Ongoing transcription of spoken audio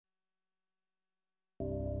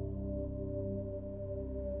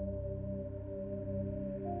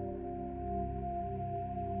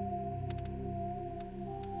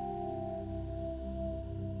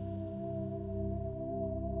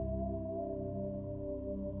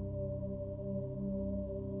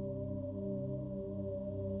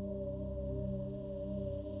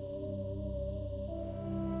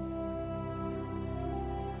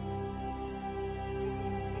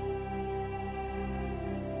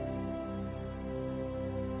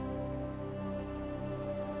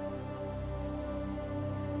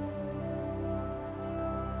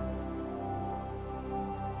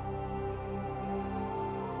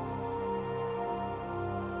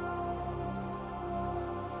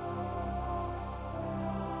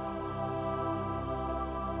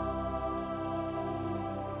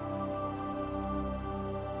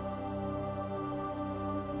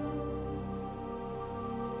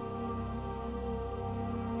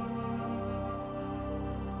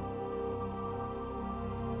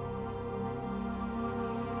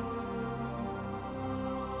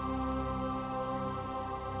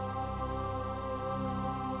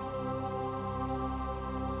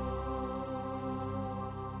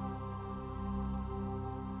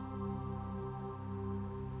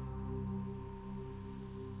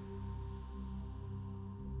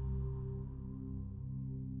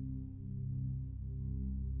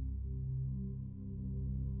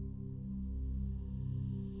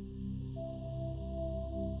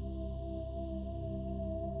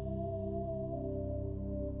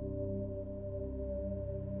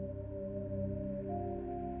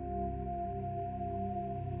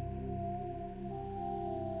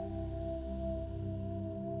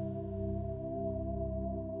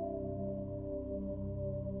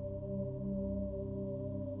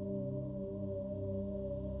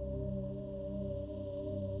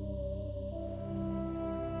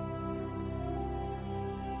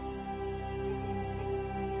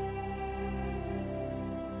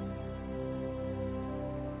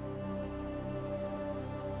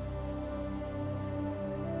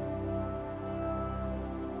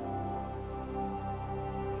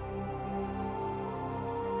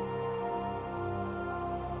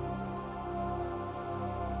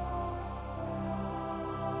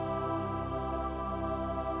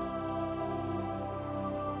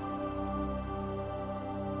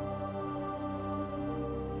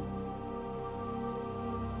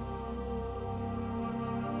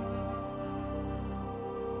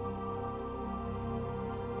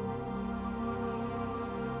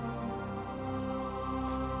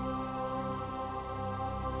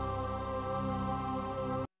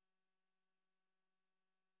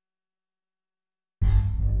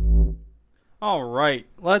All right,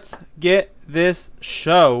 let's get this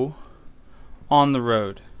show on the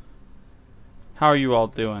road. How are you all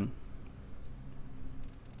doing?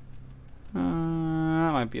 That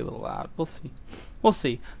might be a little loud. We'll see. We'll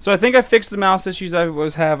see. So I think I fixed the mouse issues I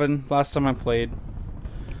was having last time I played.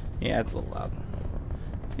 Yeah, it's a little loud.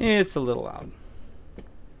 It's a little loud.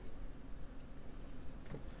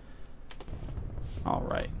 All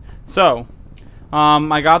right. So,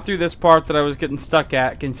 I got through this part that I was getting stuck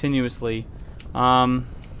at continuously. But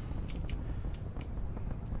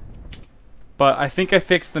I think I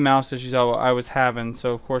fixed the mouse issues I was having,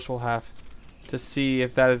 so of course we'll have to see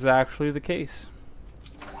if that is actually the case.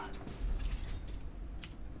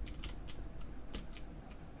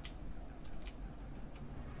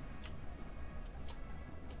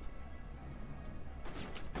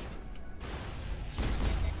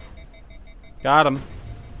 Got him.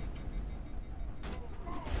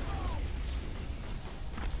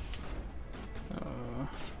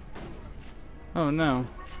 Oh no.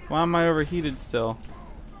 Why am I overheated still?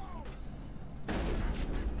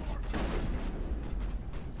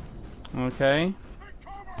 Okay.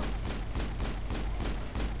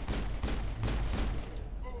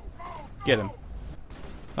 Get him.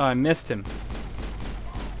 Oh, I missed him.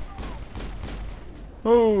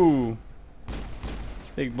 Oh.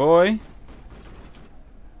 Big boy.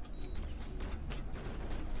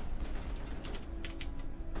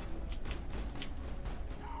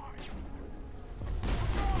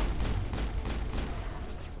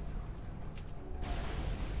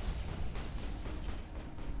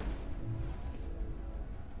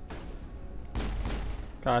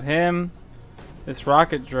 Got him. This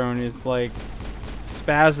rocket drone is like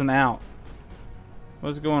spazzing out.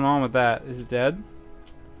 What's going on with that? Is it dead?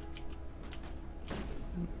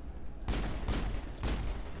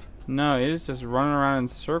 No, it is just running around in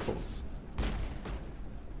circles.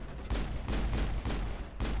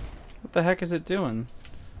 What the heck is it doing?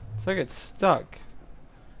 It's like it's stuck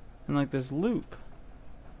in like this loop.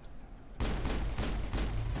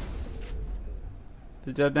 Is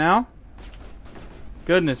it dead now?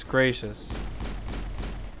 Goodness gracious.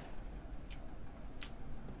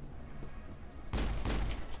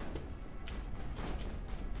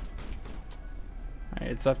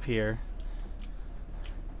 Alright, it's up here.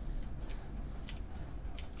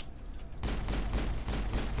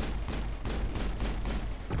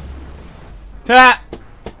 Ta!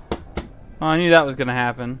 Oh, I knew that was gonna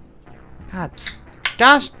happen.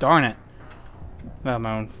 Gosh darn it. Well,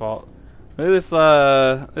 my own fault. This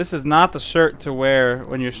is not the shirt to wear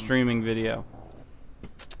when you're streaming video.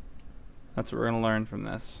 That's what we're gonna learn from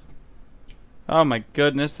this. Oh my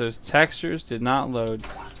goodness, those textures did not load.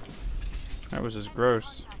 That was just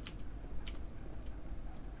gross.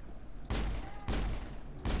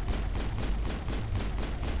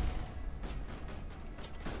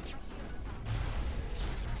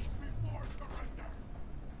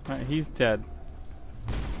 Alright, he's dead.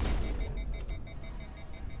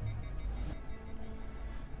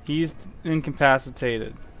 He's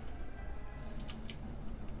incapacitated.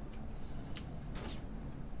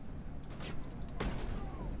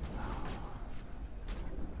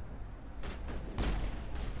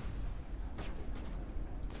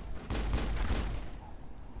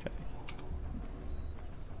 Okay.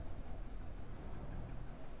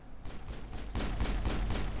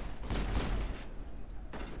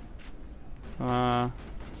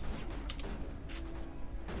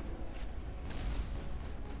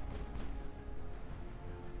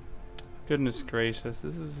 Goodness gracious,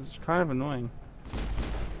 this is kind of annoying.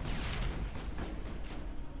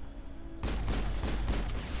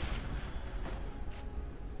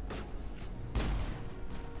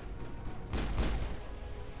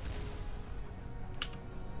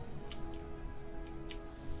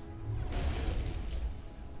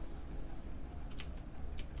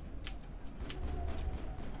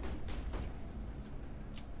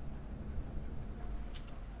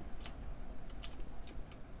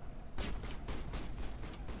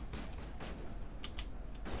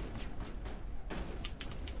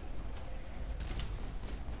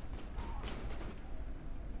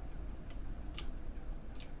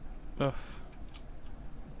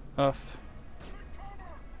 Uff.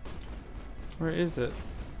 Where is it?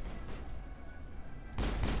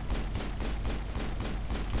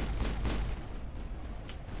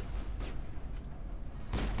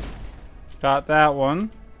 Got that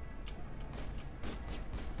one.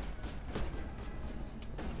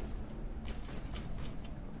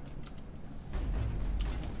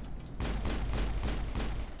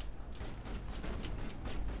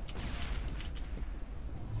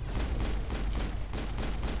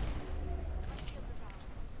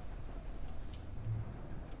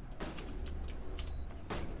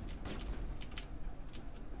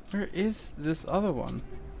 Where is this other one?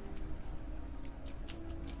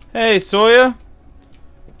 Hey, Sawyer!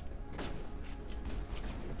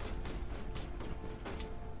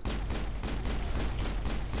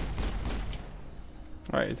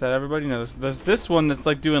 Alright, is that everybody? No, there's this one that's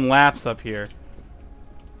like doing laps up here.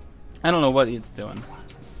 I don't know what it's doing.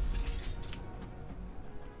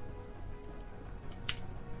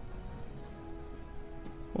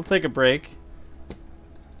 We'll take a break.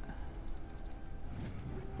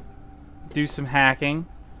 Do some hacking.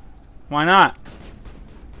 Why not?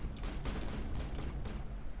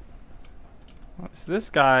 So this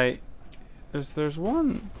guy, there's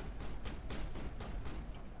one.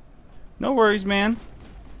 No worries, man.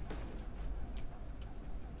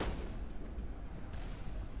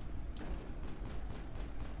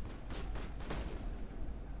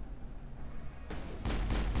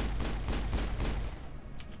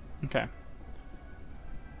 Okay.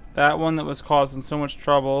 That one that was causing so much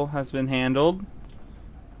trouble has been handled.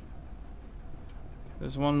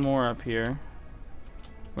 There's one more up here.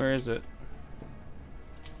 Where is it?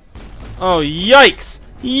 Oh, yikes!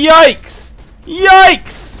 Yikes!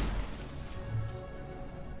 Yikes!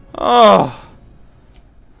 Oh.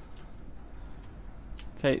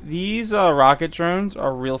 Okay, these rocket drones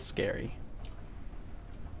are real scary.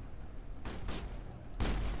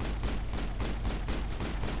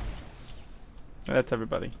 That's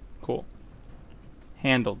everybody. Cool.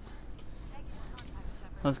 Handled.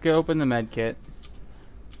 Let's go open the med kit.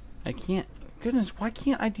 I can't. Goodness, why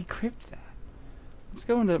can't I decrypt that? Let's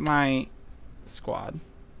go into my squad.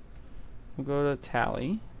 We'll go to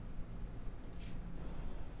tally.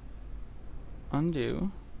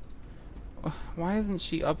 Undo. Why isn't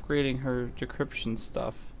she upgrading her decryption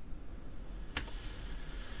stuff?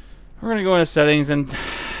 We're gonna go into settings, and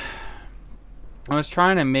I was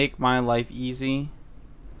trying to make my life easy.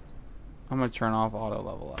 I'm gonna turn off auto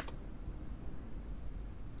level up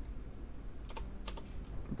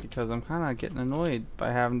because I'm kind of getting annoyed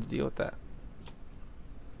by having to deal with that.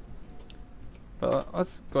 But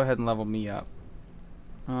let's go ahead and level me up.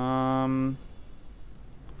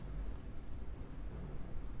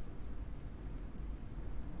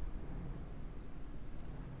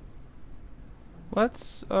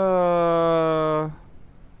 Let's we'll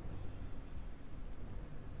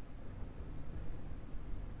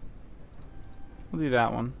do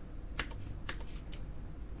that one.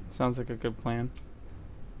 Sounds like a good plan.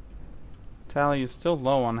 Tally is still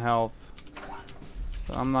low on health,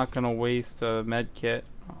 so I'm not gonna waste a med kit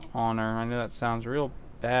on her. I know that sounds real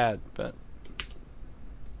bad, but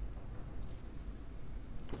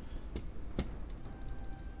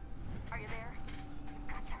are you there? You've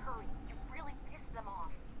got to hurry. You really pissed them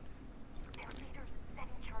off. Their leader's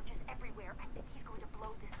setting charges everywhere. I think he's going to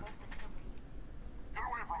blow this whole facility. Get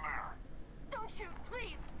away from there! Don't shoot,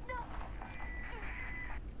 please! No!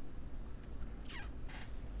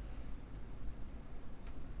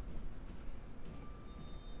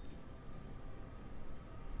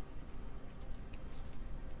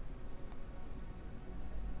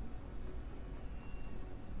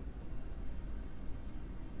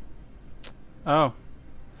 oh,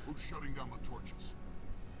 Who's shutting down the torches?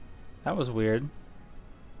 that was weird. I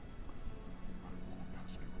won't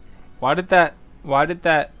ask you again. Why did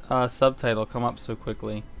that subtitle come up so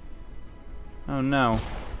quickly? Oh no.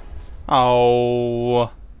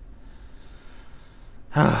 Oh.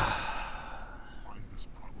 Find this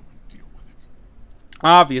problem and deal with it.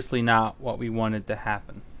 Obviously not what we wanted to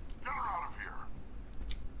happen. Get her out of here.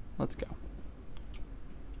 Let's go.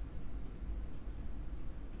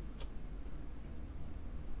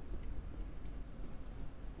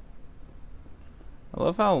 I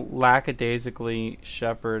love how lackadaisically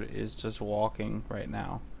Shepard is just walking right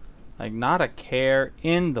now. Like, not a care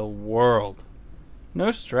in the world.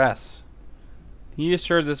 No stress. He just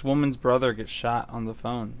heard this woman's brother get shot on the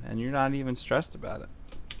phone, and you're not even stressed about it.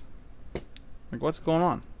 Like, what's going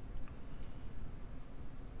on?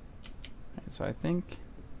 Okay, so I think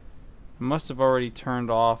I must have already turned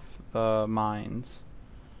off the mines.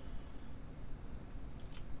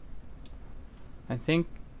 I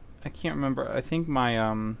can't remember. I think my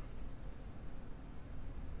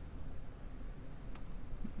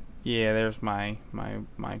yeah, there's my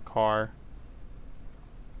car.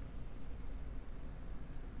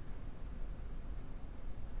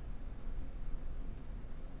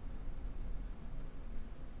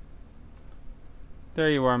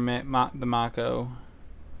 There you are, the Mako.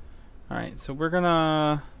 Alright, so we're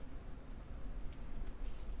gonna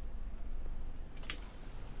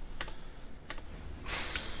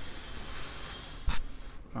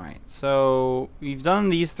Alright, so we've done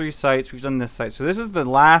these 3 sites, we've done this site. So this is the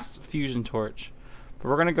last fusion torch. But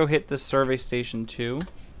we're gonna go hit this survey station too,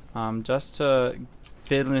 just to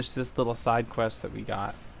finish this little side quest that we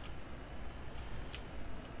got.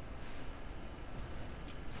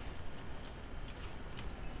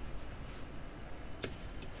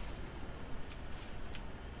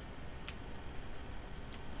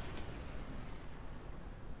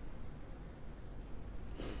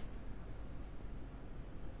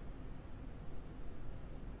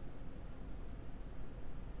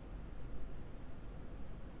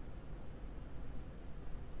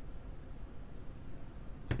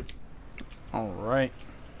 All right.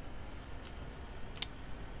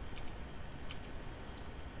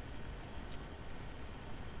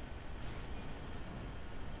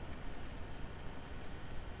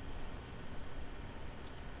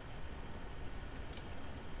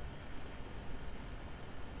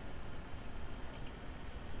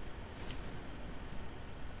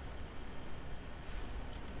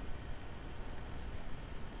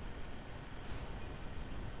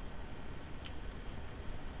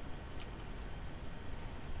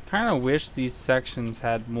 Kind of wish these sections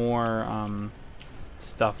had more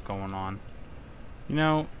stuff going on. You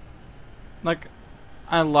know, like,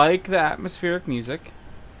 I like the atmospheric music.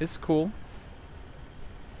 It's cool.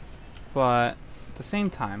 But at the same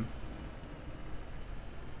time,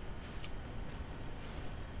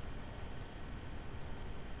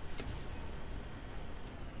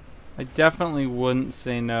 I definitely wouldn't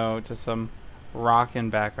say no to some rockin'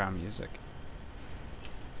 background music.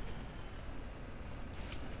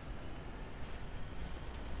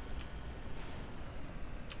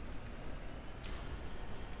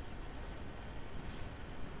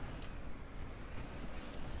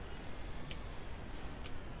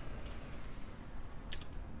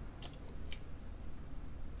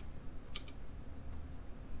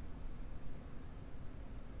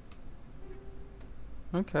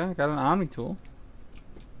 Okay, I got an Omni tool.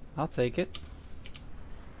 I'll take it.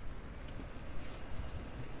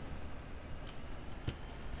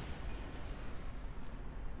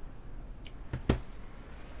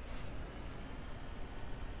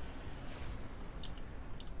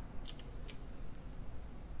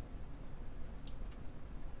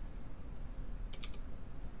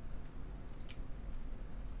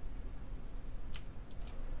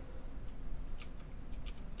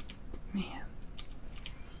 Man.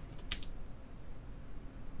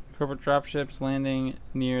 Corporate dropships landing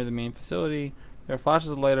near the main facility. There are flashes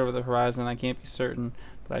of light over the horizon. I can't be certain,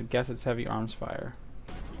 but I'd guess it's heavy arms fire.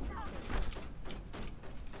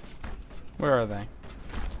 Where are they?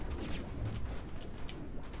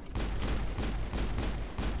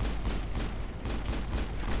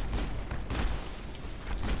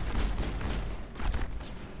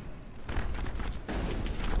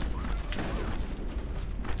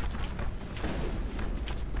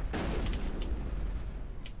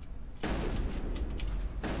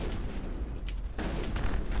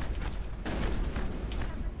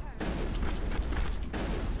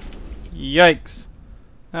 Yikes.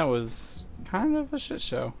 That was kind of a shit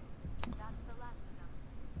show. That's the last of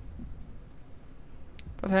them.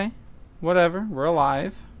 But hey, whatever. We're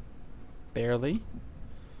alive. Barely.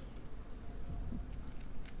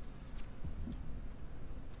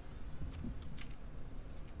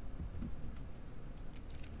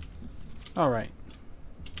 Alright.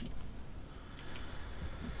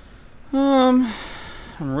 I'm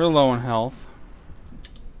real low on health.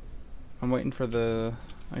 I'm waiting for the...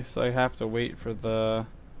 I have to wait for the...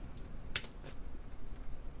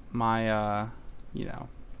 my, you know...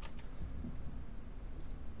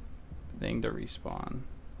 thing to respawn.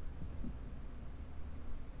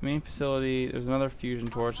 Main facility, there's another fusion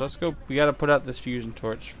torch. Let's go, we gotta put out this fusion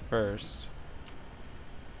torch first.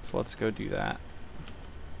 So let's go do that.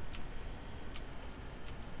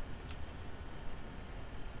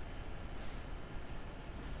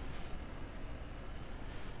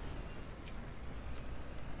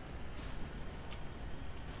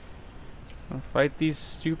 I'll fight these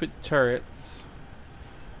stupid turrets.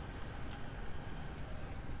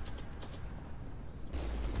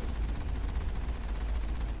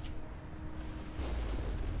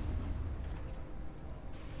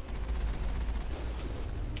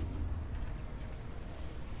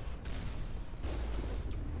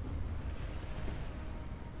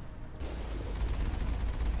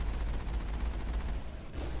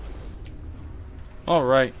 All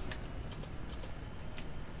right.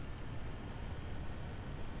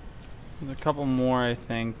 There's a couple more, I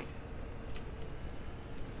think.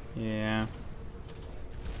 Yeah.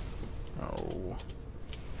 Oh.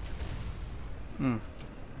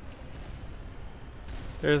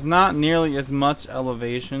 There's not nearly as much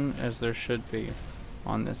elevation as there should be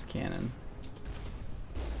on this cannon.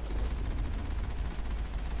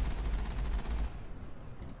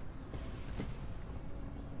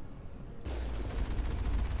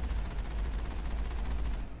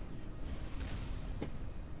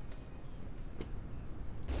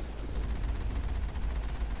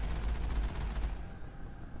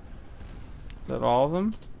 that all of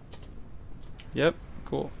them? Yep,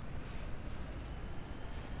 cool.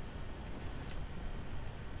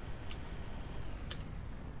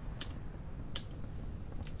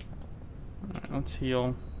 Alright, let's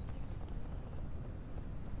heal.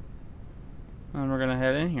 And we're gonna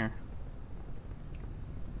head in here.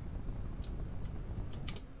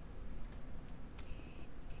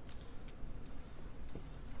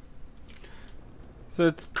 So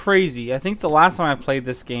it's crazy. I think the last time I played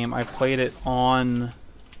this game, I played it on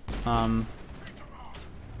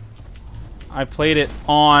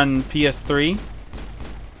PS3,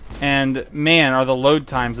 and man, are the load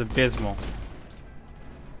times abysmal.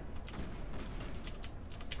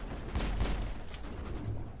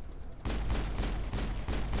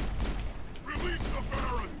 Release the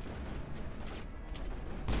Baron!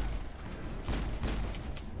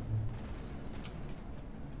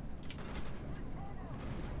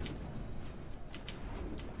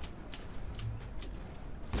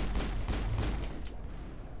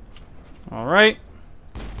 All right.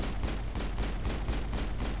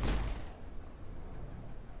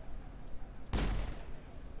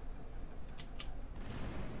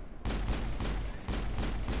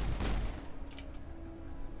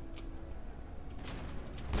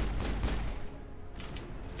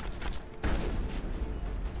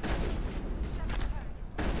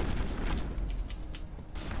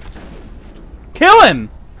 Kill him!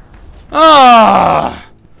 Ah!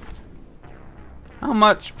 How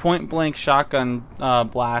much point blank shotgun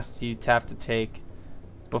blast do you have to take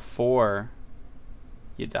before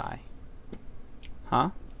you die? Huh?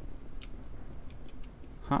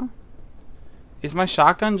 Huh? Is my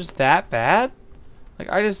shotgun just that bad? Like,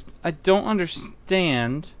 I don't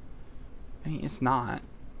understand. I mean, it's not.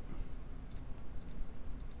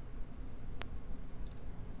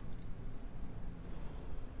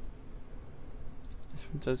 This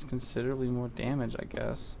one does considerably more damage, I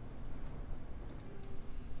guess.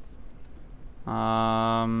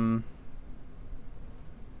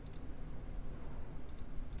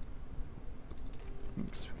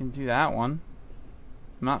 Guess we can do that one.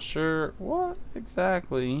 I'm not sure what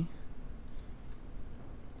exactly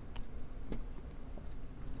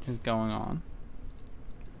is going on.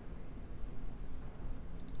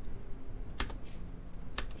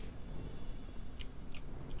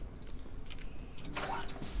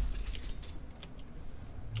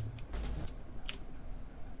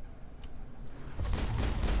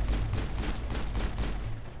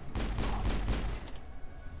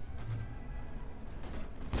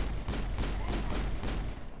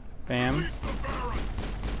 Bam. Release the Baron!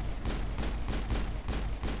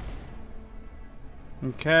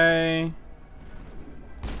 Okay.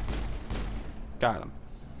 Got him.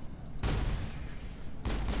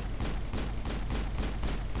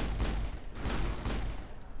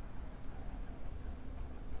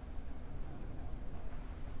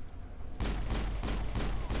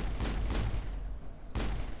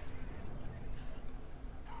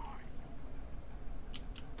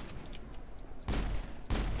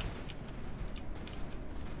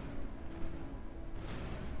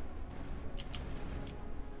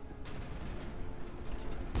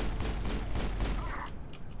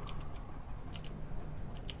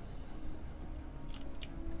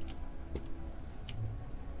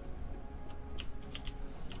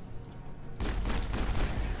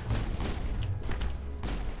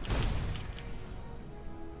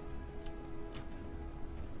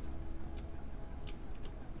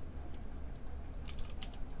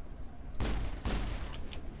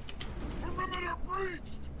 Perimeter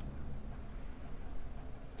breached!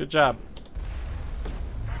 Good job.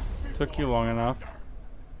 Took you long enough.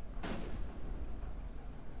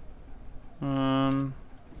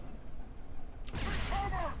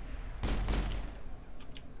 Cover!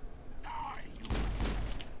 Die, you!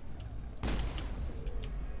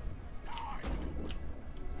 Die, you!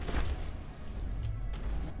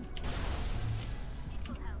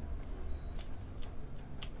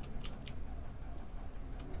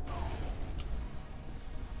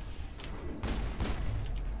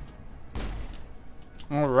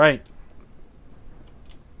 All right.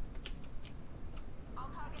 All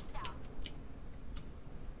targets down.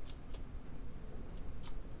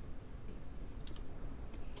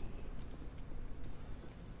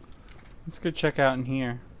 Let's go check out in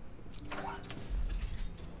here.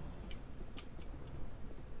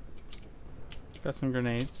 Got some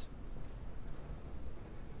grenades.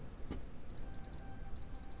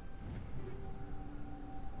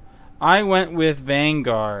 I went with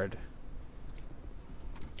Vanguard.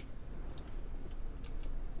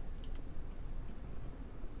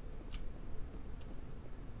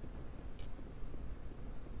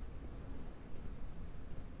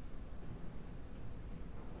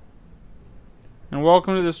 And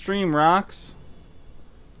welcome to the stream, Rocks.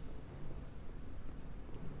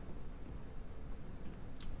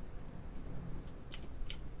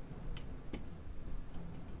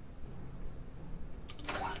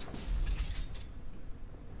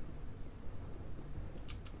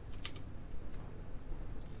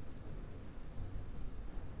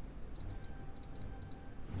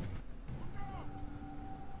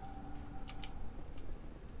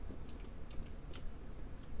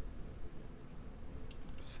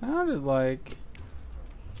 Sounded like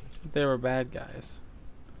they were bad guys,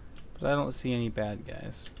 but I don't see any bad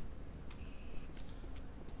guys.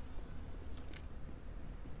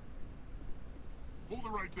 Hold it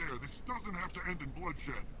right there. This doesn't have to end in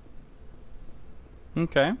bloodshed.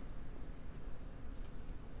 Okay.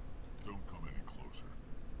 Don't come any closer.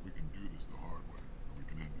 We can do this the hard way, or we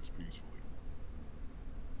can end this peacefully.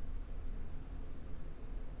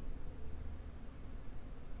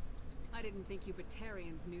 I didn't think you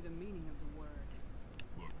Batarians knew the meaning of the word.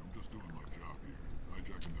 Look, I'm just doing my job here.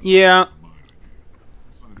 Hijacking this Yeah. is my idea.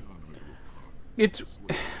 Sign on to make a little profit.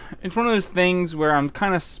 It's one of those things where I'm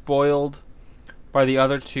kind of spoiled by the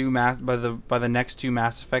other two by the next two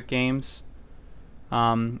Mass Effect games,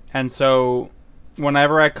 and so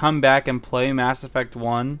whenever I come back and play Mass Effect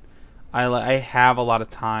 1, I have a lot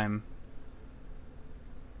of time.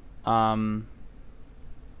 I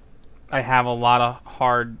have a lot of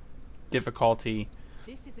hard difficulty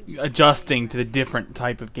This isn't just adjusting to the different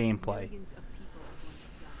type of gameplay. millions of people are going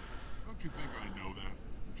to die. Don't you think I know that?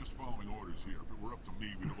 I'm just following orders here. If it were up to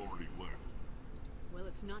me, we'd have already left.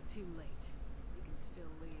 Well, it's not too late. You can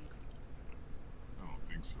still leave. I don't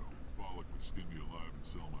think so. Bollock would skin me alive and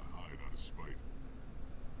sell my hide out of spite.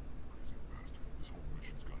 Crazy bastard. This whole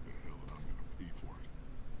mission's gone to hell and I'm gonna pay for it.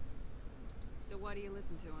 So why do you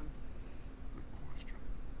listen to him? Good question.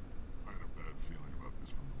 I had a bad feeling about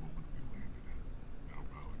this from the moment we landed. Now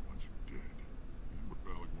Bollock wants him dead. And what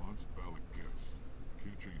Bollock wants, Bollock gets.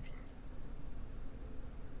 Can't change that.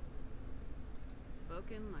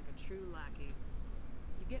 Spoken like a true lackey.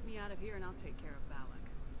 You get me out of here and I'll take care of Balak.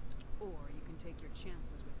 Or you can take your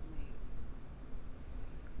chances with me.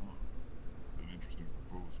 Huh. An interesting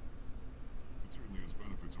proposal. It certainly has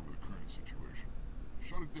benefits over the current situation.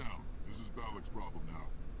 Shut it down. This is Balak's problem now.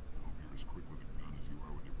 I hope you're as quick with a gun as you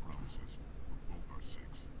are with your promises. For both our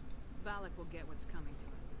sakes. Balak will get what's coming to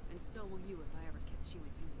him. And so will you if I ever catch you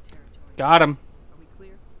in human territory. Got him. Are we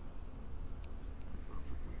clear?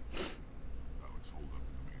 Perfectly. Balak's holed up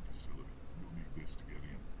in the main facility. You'll need this to get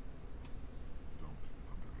in. Don't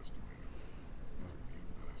underestimate him. He's a mean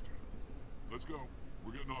bastard. Let's go.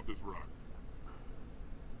 We're getting off this rock.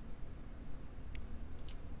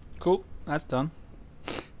 Cool. That's done.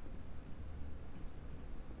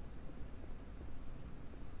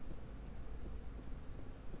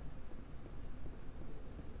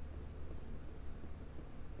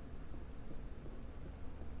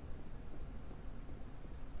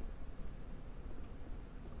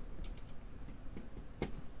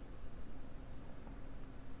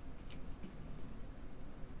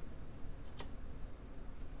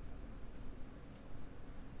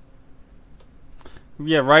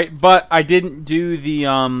 Yeah, right. But I didn't do the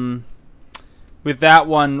with that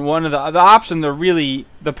one of the option. The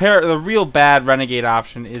real bad renegade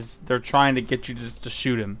option is they're trying to get you to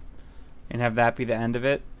shoot him, and have that be the end of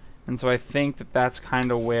it. And so I think that that's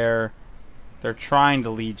kind of where they're trying to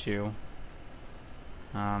lead you.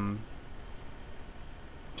 Which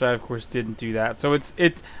I of course didn't do that. So it's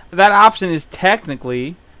that option is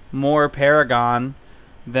technically more Paragon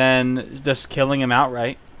than just killing him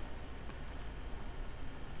outright.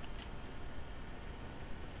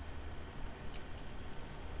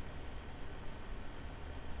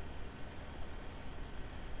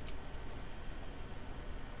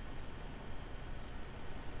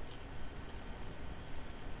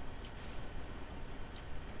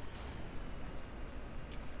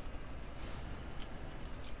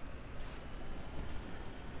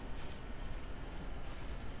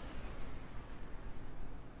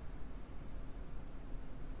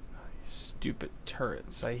 Stupid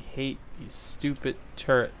turrets. I hate these stupid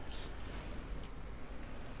turrets.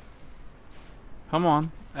 Come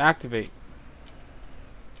on, activate.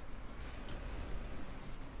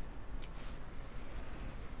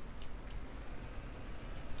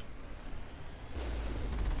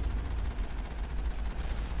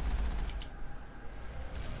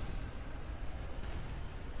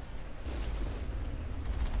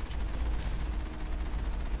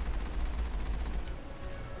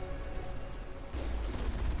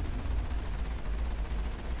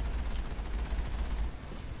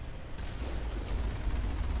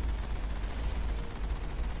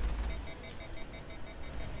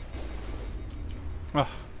 Ugh.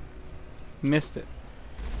 Missed it.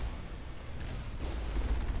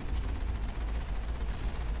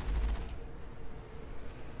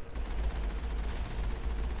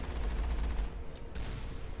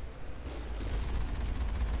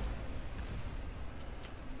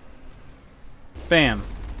 Bam.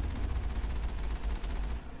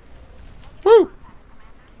 Woo! Look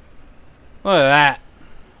at that.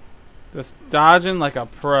 Just dodging like a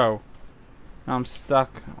pro. Now I'm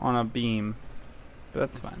stuck on a beam. But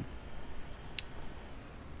that's fine.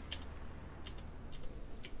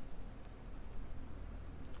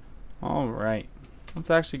 Alright. Let's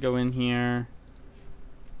actually go in here.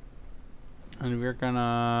 And we're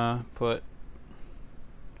gonna put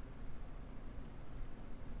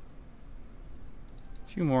a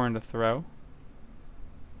few more into throw.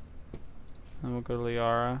 And we'll go to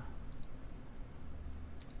Liara.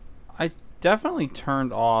 I definitely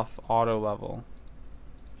turned off auto level.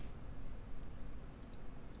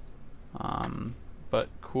 But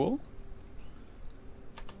cool.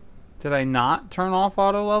 Did I not turn off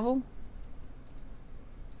auto level?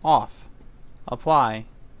 Off. Apply.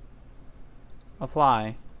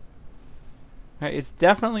 Apply. Okay, it's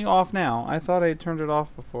definitely off now. I thought I had turned it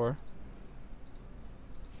off before.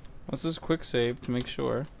 Let's just quick save to make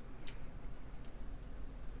sure.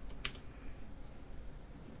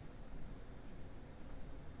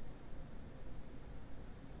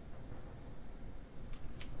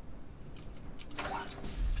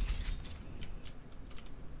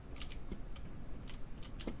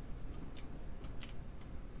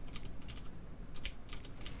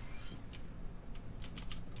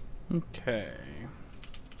 Okay.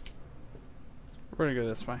 We're gonna go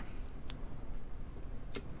this way.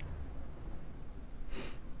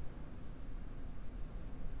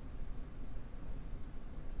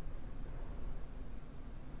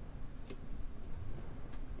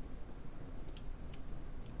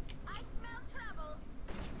 I smell trouble.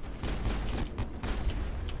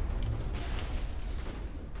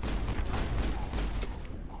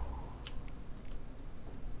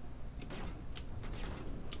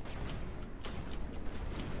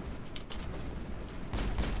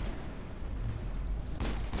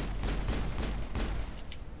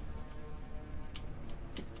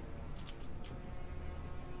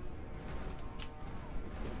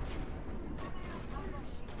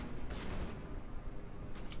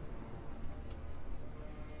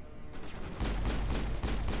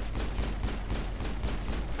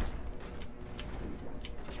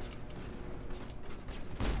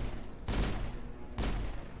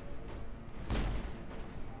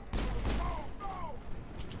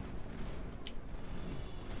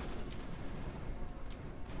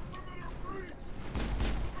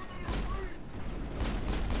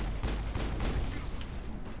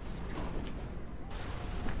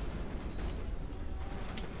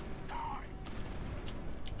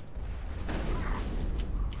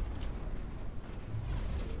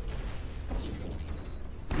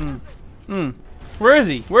 Where is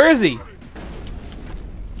he? Where is he?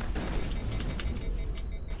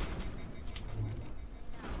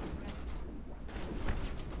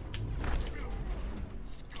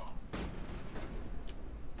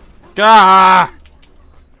 Ah!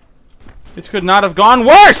 This could not have gone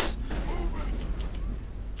worse!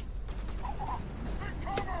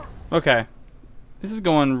 Okay. This is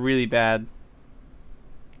going really bad.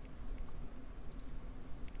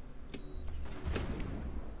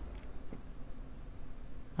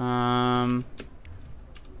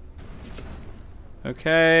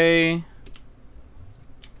 Okay.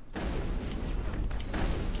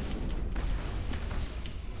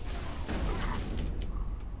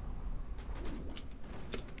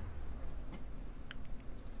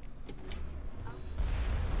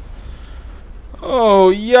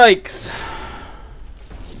 Oh, yikes.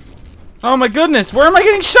 Oh my goodness, where am I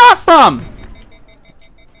getting shot from?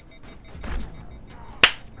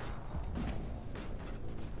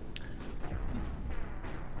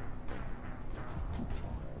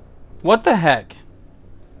 What the heck?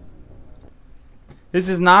 This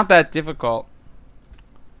is not that difficult.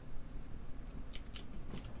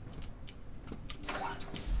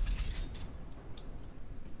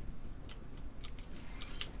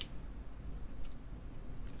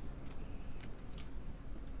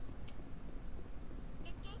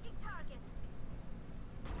 Engaging target.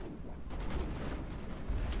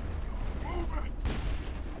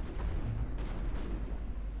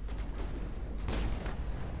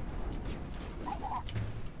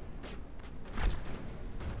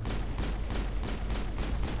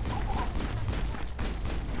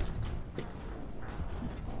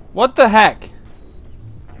 What the heck?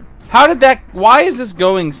 How did that... Why is this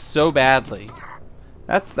going so badly?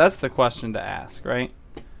 That's the question to ask, right?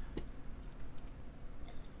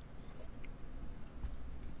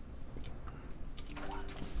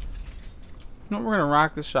 No, we're gonna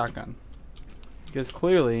rock the shotgun because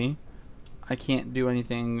clearly I can't do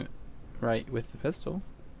anything right with the pistol.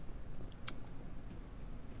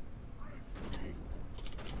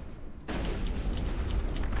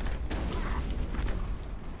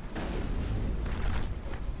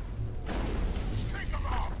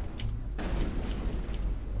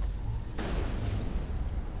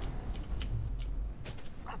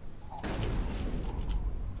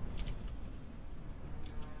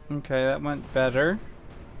 Okay, that went better.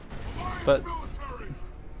 But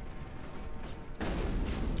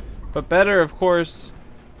better, of course,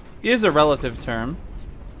 is a relative term.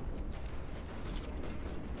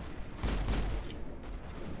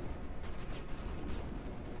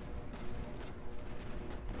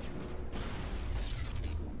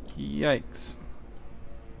 Yikes.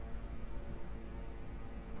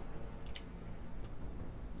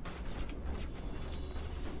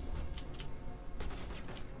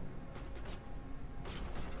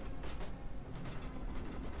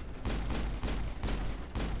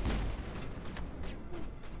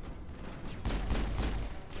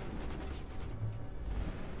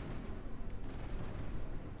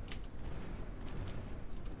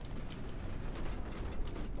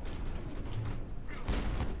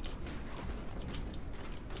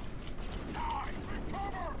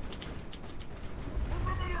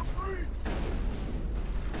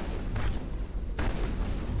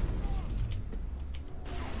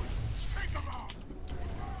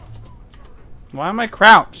 Why am I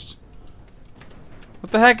crouched?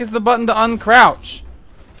 What the heck is the button to uncrouch?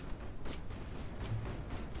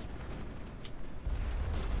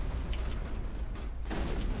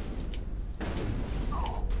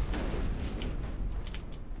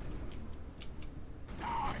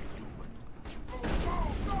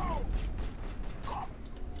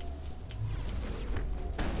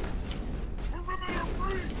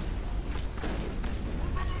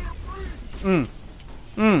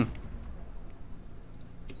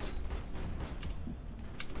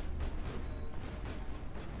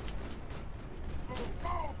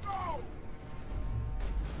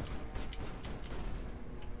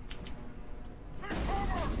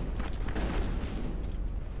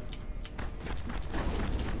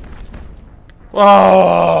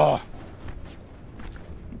 Oh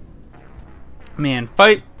man,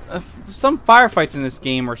 some firefights in this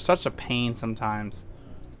game are such a pain sometimes.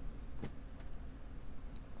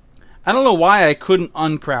 I don't know why I couldn't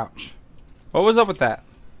uncrouch. What was up with that?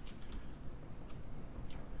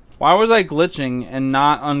 Why was I glitching and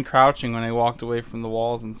not uncrouching when I walked away from the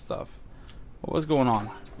walls and stuff? What was going on?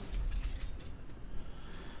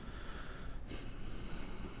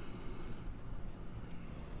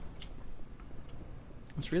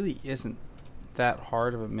 This really isn't that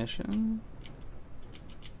hard of a mission.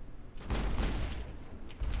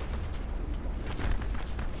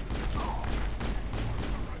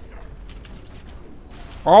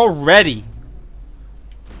 Already.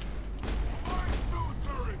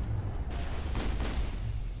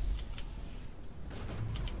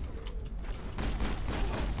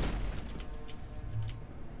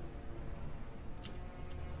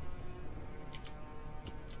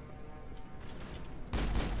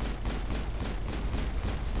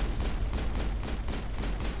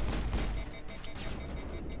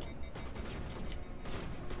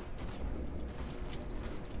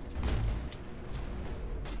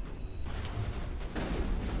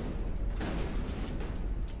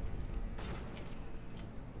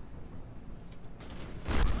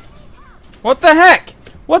 What the heck?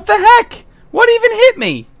 What the heck? What even hit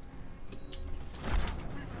me?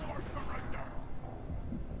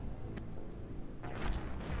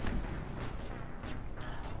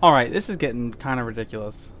 Alright, this is getting kind of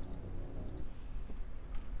ridiculous.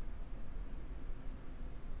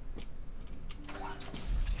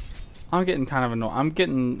 I'm getting kind of annoyed. I'm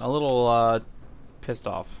getting a little pissed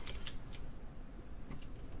off.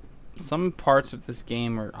 Some parts of this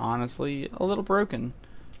game are honestly a little broken.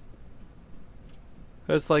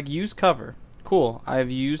 It's like, use cover. Cool, I've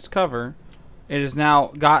used cover. It has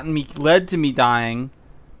now led to me dying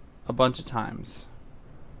a bunch of times.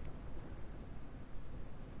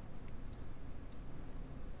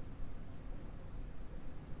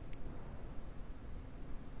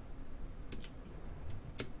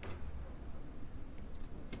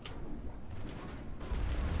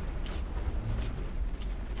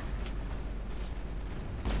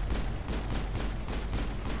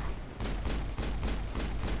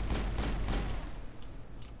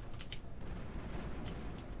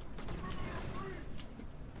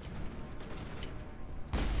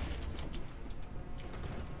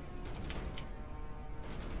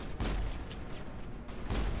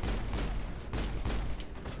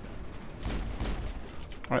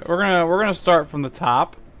 Alright, we're gonna start from the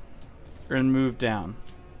top and move down.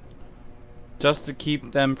 Just to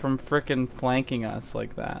keep them from frickin' flanking us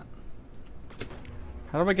like that.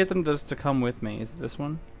 How do I get them just to come with me? Is it this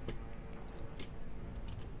one?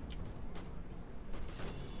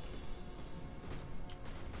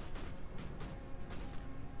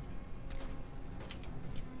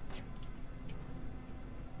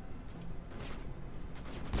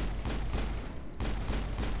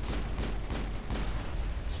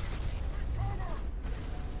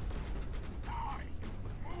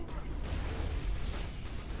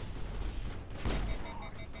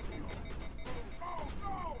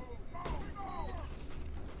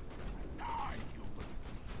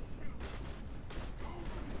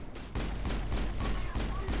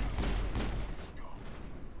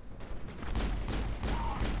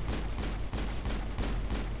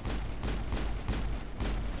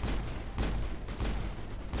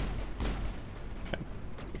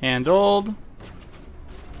 Handled.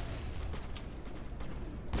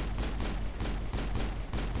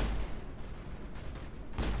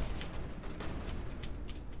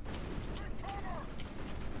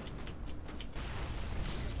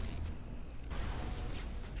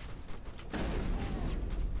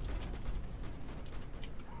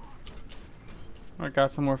 I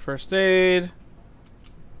got some more first aid.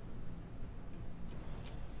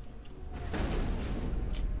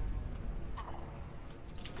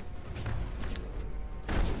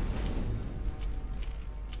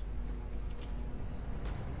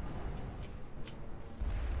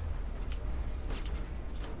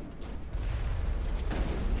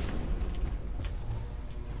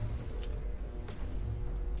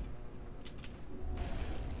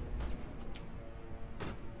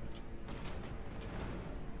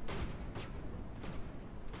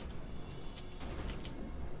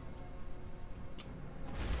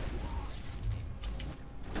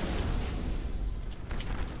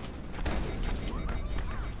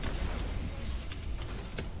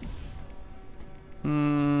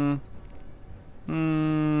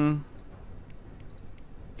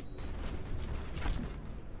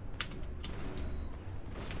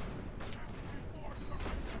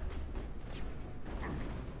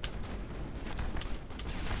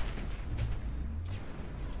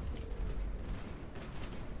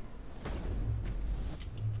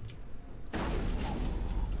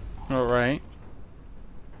 All right.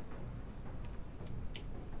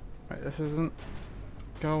 Right, this isn't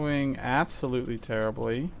going absolutely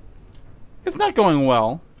terribly. It's not going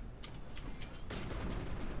well.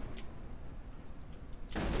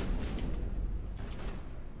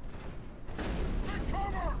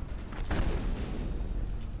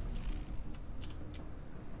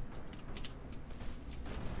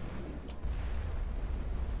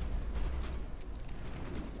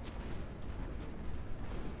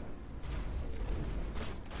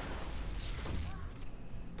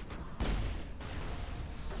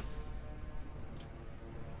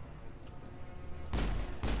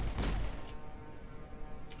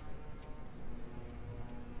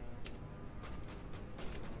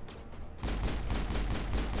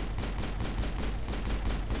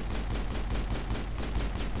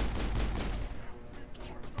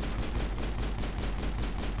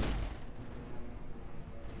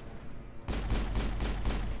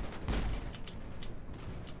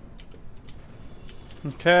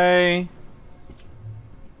 Okay.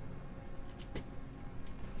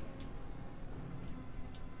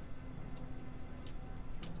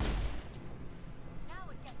 Now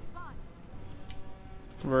it gets fun.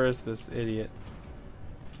 Where is this idiot?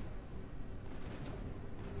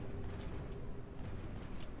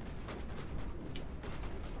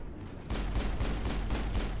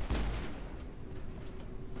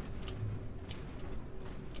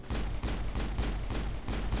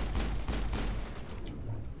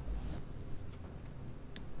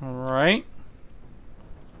 Alright.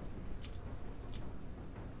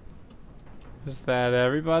 Is that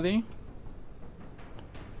everybody?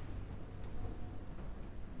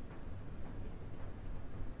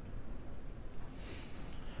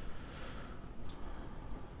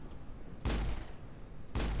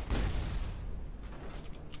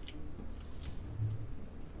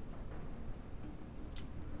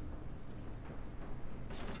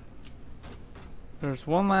 There's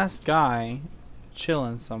one last guy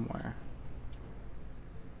chilling somewhere.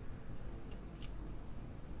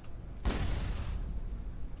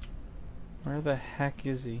 Where the heck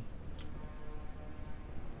is he?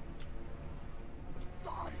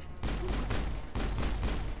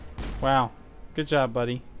 Wow. Good job,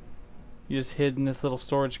 buddy. You just hid in this little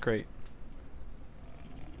storage crate.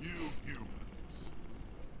 You humans.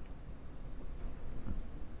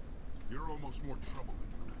 yourselves more trouble than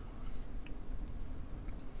you're worth.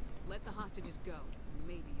 Let the hostages go.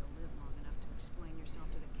 Maybe you'll live long enough to explain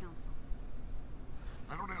yourself to the council.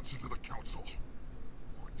 I don't answer to the council.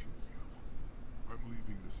 Or to you. I'm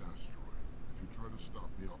leaving this asteroid. If you try to stop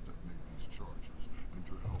me, I'll detonate these charges, and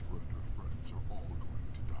your helper and her friends are all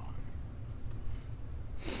going to die.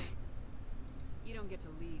 You don't get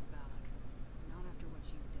to leave, Valak. Not after what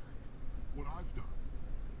you've done. What I've done,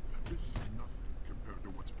 this is nothing compared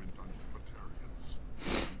to what's been done to Batarians.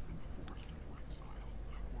 We've been forced into exile,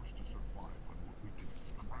 forced to survive on what we can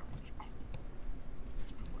scrounge up.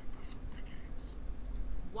 It's been like that for decades.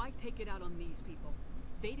 Why take it out on these people?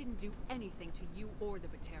 They didn't do anything to you or the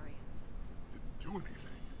Batarians. Didn't do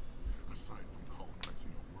anything, aside from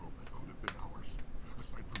colonizing a world that could have been ours,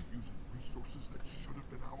 aside from using resources that should have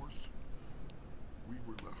been ours. We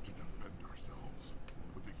were left to defend ourselves,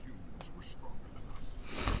 but the humans were stronger than us.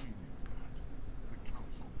 We knew that. The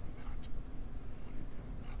council knew that. But it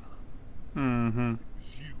didn't matter. Mm-hmm. It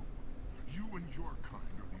was you. You and your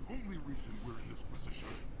kind are the only reason we're in this position.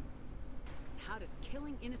 How does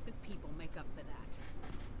killing innocent people make up for that?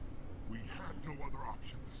 We had no other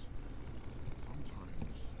options.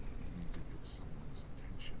 Sometimes you need to get someone's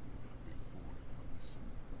attention before they'll listen.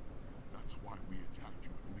 That's why we attacked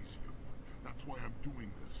you at Elysium. That's why I'm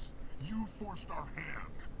doing this. You forced our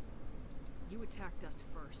hand. You attacked us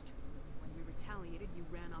first. When we retaliated, you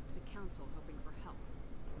ran off to the council hoping for help.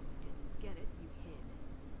 When you didn't get it, you hid.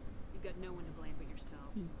 You got no one to blame but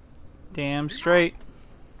yourselves. Damn straight.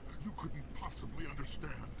 You couldn't possibly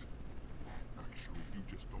understand. Actually, you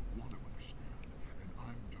just don't want to understand, and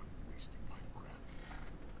I'm done wasting my breath.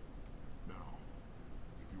 Now,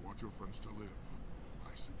 if you want your friends to live,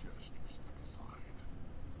 I suggest you step aside.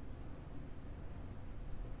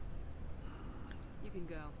 You can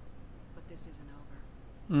go, but this isn't over.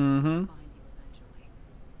 Mm-hmm. I'll find you eventually.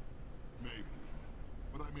 Maybe,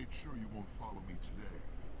 but I made sure you won't follow me today.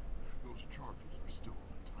 Those charges are still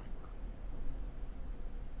on a timer.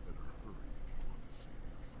 Better hurry if you want to save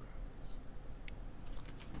your friends.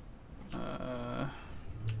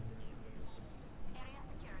 Area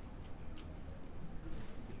secured.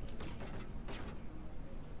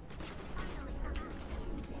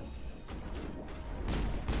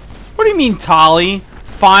 What do you mean, Tali?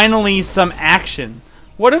 Finally some action.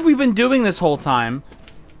 What have we been doing this whole time?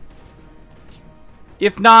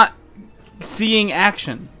 If not seeing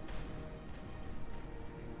action.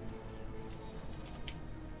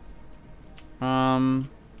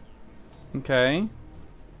 Okay.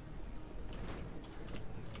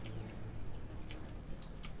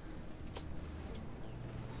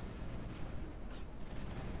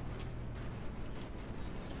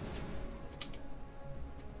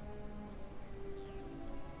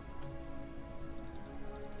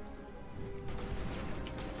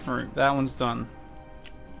 Alright, that one's done.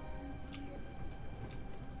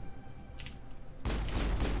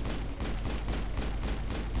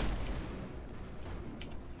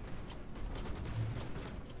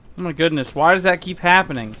 Oh my goodness, why does that keep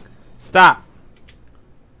happening? Stop.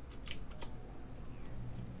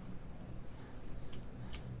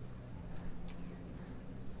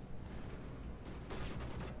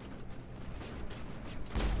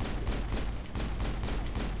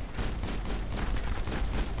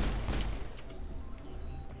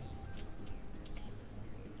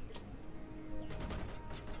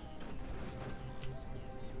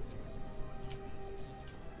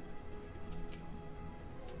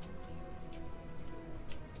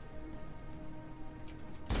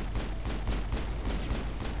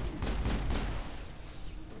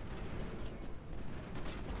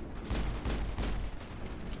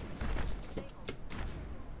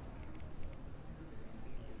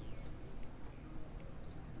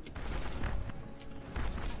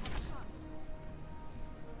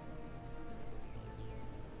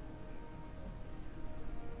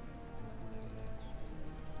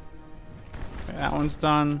 Okay, that one's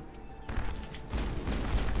done.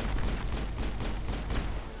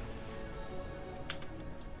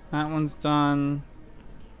 That one's done.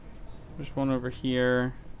 There's one over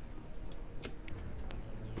here.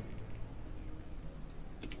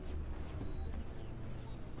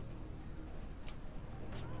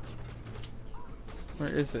 Where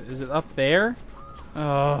is it? Is it up there?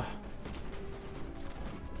 Oh.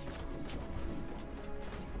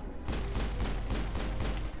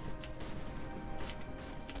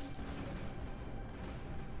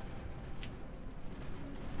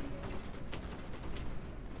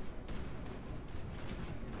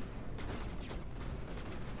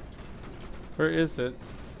 Where is it?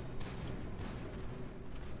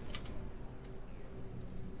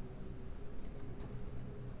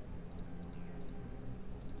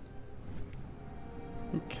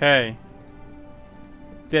 Okay.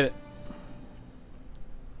 Did it.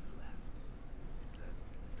 You left.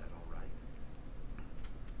 Is that all right?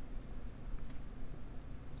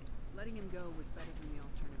 Letting him go was better than the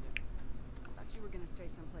alternative. Thought you were gonna stay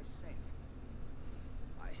someplace safe.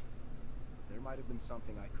 There might have been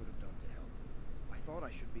something I could have done to help. I thought I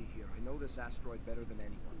should be here. I know this asteroid better than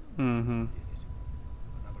anyone. Mm-hmm. Did it.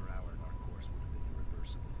 Another hour in our course would have been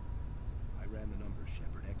irreversible. I ran the numbers,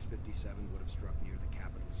 Shepard. X-57 would have struck near the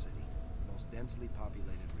capital city, the most densely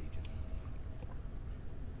populated region.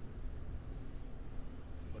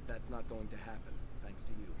 But that's not going to happen, thanks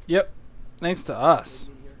to you. Yep. Thanks to us. Is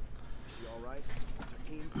here? Is she all right? Is her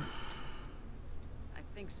team? I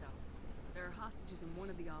think so. There are hostages in one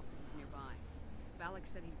of the offices nearby. Balak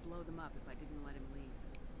said he'd blow them up if I didn't let him leave.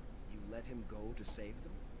 You let him go to save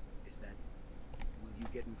them? Is that... Will you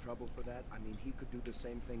get in trouble for that? I mean, he could do the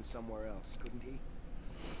same thing somewhere else, couldn't he?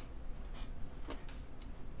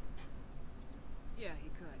 Yeah,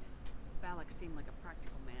 he could. Balak seemed like a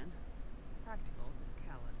practical man. Practical, but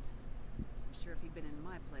callous. I'm sure if he'd been in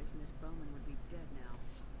my place, Miss Bowman would be dead now,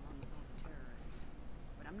 along with all the terrorists.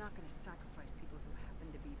 But I'm not gonna sacrifice people who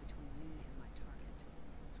happen to be between me and my target.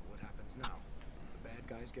 So what happens now? The bad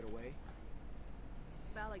guys get away?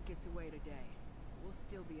 Balak gets away today. We'll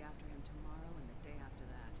still be after him tomorrow and the day after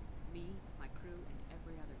that. Me, my crew, and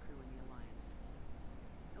every other crew in the Alliance.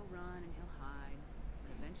 He'll run and he'll hide,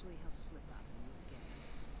 but eventually he'll slip up and you'll get him.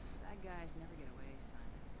 Bad guys never get away,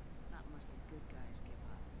 Simon. Not unless the good guys give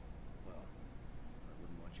up. Well, I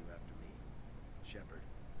wouldn't want you after me. Shepard,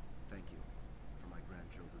 thank you for my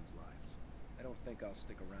grandchildren's lives. I don't think I'll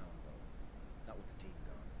stick around, though. Not with the team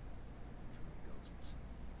gone. Too many ghosts.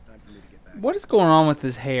 It's time for me to get back. What is going on with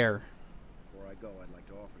his hair? Before I go, I'd like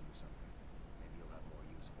to offer you something. Maybe you'll have more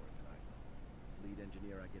use for it than I will. As lead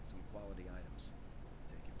engineer, I get some quality items.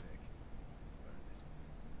 Take your pick.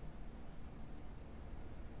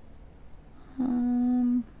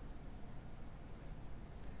 Earned it.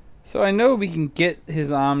 So I know we can get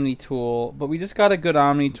his Omni tool, but we just got a good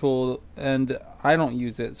Omni tool, and I don't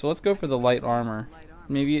use it. So let's go for the light armor. Light armor.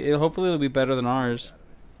 Maybe hopefully it'll be better than ours.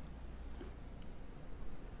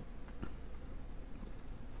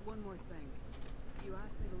 One more thing. You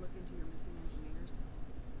asked me to look into your missing engineers.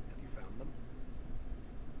 Have you found them?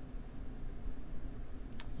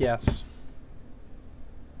 Yes.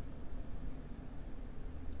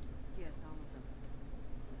 Yes, all of them.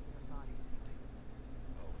 Their bodies, anyway.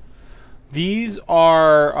 These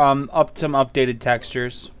are some updated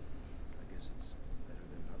textures. I guess it's better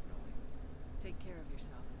than not knowing. Take care of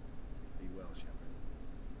yourself. Be well, Shepard.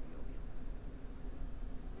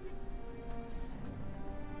 We owe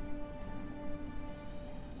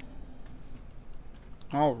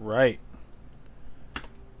you. All right.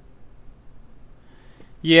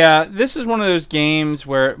 Yeah, this is one of those games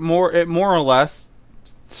where it more or less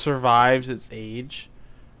survives its age,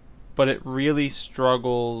 but it really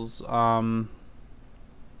struggles,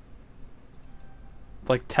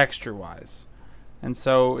 like texture-wise, and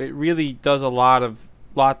so it really does a lot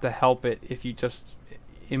to help it if you just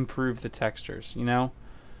improve the textures, you know.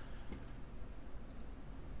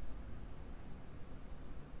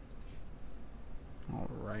 All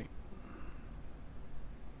right.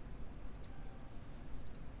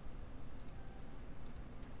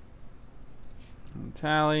 And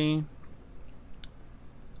tally.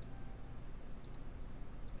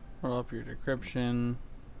 Roll up your decryption.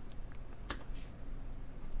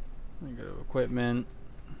 Then go to equipment.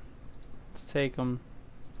 Let's take them.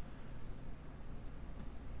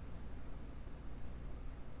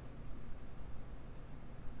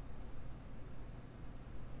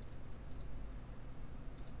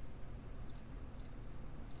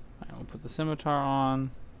 I will put the scimitar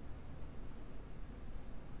on.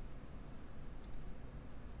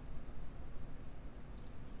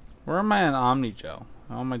 Where am I in Omnigel?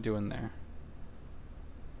 How am I doing there?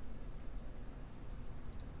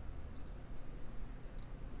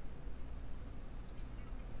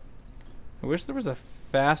 I wish there was a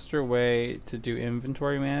faster way to do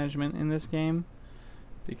inventory management in this game,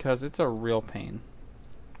 because it's a real pain.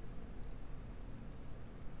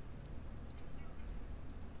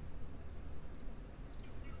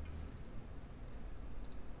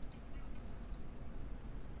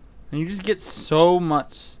 And you just get so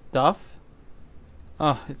much stuff.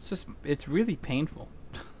 Oh, it's really painful.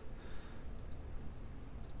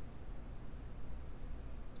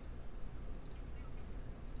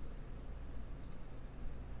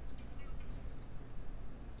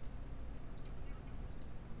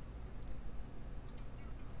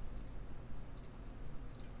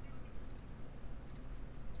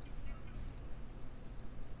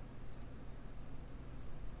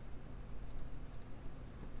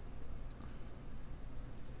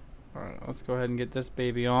 Alright, let's go ahead and get this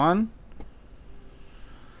baby on.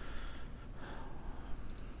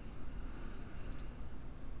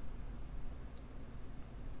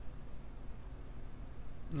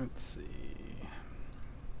 Let's see.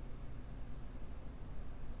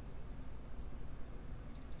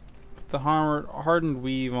 Put the hardened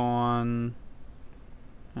weave on,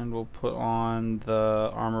 and we'll put on the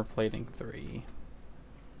armor plating 3.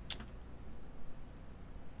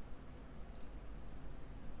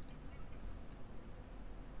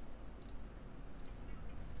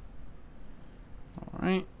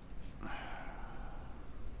 Alright.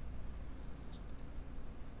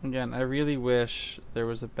 Again, I really wish there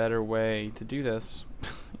was a better way to do this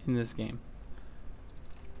in this game.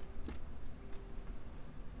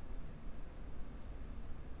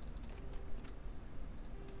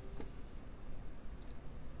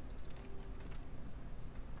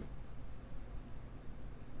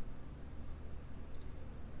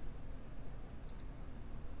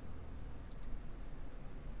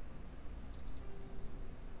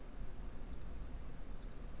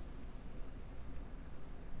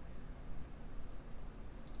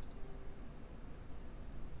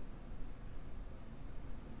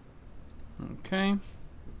 Okay.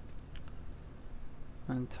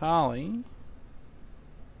 And Tali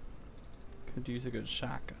could use a good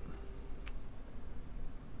shotgun.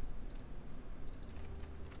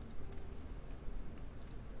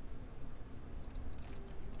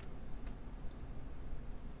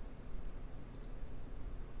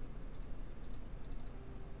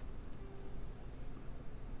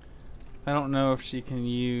 I don't know if she can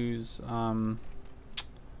use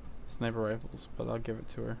sniper rifles, but I'll give it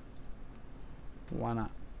to her. Why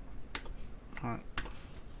not? Alright.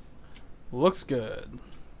 Looks good.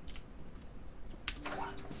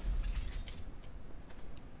 I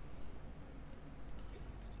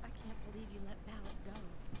can't believe you let Balak go. To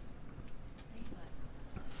save us.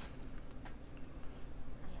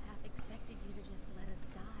 I half expected you to just let us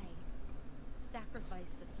die.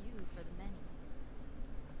 Sacrifice the few for the many.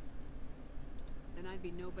 Then I'd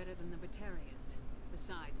be no better than the Batarians.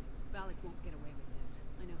 Besides, Balak won't get away with this.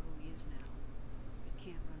 I know who he is now. He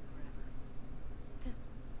can't run forever.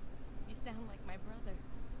 You sound like my brother.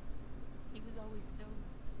 He was always so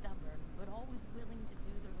stubborn, but always willing to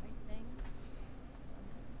do the right thing.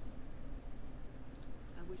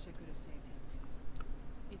 I wish I could have saved him too.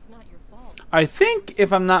 It's not your fault. I think,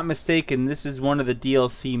 if I'm not mistaken, this is one of the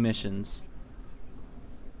DLC missions.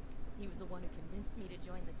 He was the one who convinced me to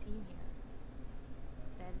join the team here.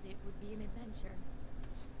 Said it would be an adventure.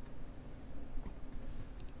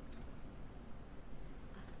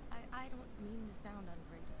 I don't mean to sound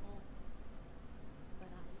ungrateful, but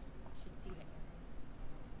I should see to Aaron.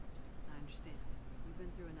 I understand. We've been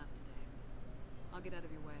through enough today. I'll get out of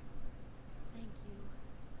your way. Thank you.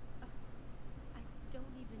 I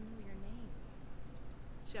don't even know your name.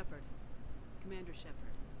 Shepard. Commander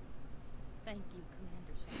Shepard. Thank you,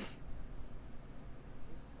 Commander Shepard.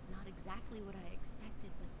 Not exactly what I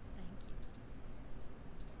expected, but thank you.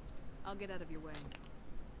 I'll get out of your way.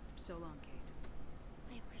 So long, Kate.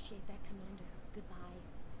 I appreciate that, Commander. Goodbye.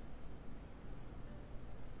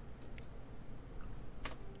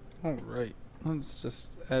 Alright, let's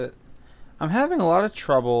just edit. I'm having a lot of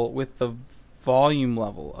trouble with the volume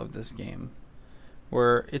level of this game,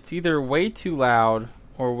 where it's either way too loud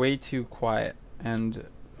or way too quiet, and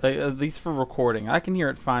at least for recording. I can hear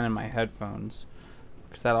it fine in my headphones,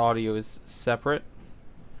 because that audio is separate,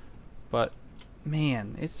 but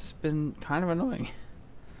man, it's just been kind of annoying.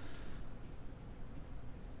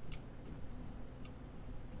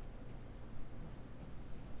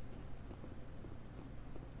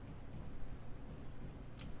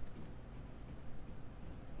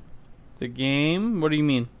 The game? What do you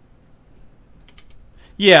mean?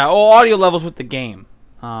 Yeah, all audio levels with the game.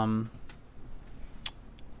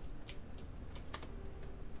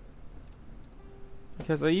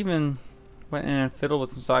 Because I even went in and fiddled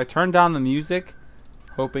with some. So I turned down the music,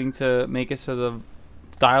 hoping to make it so the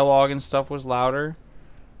dialogue and stuff was louder.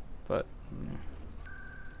 But yeah.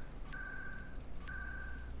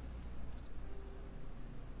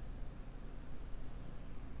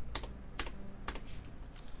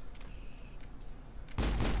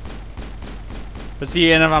 But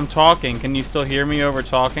see, and if I'm talking, can you still hear me over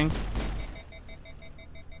talking?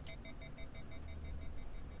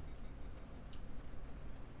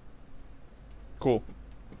 Cool.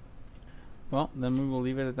 Well, then we will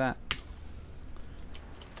leave it at that.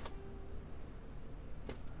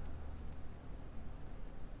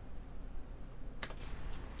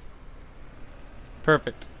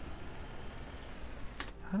 Perfect.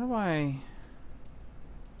 How do I...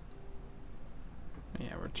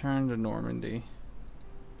 Yeah, we're Return to Normandy.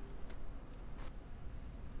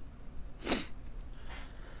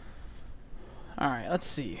 Alright, let's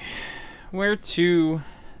see. Where to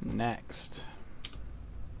next?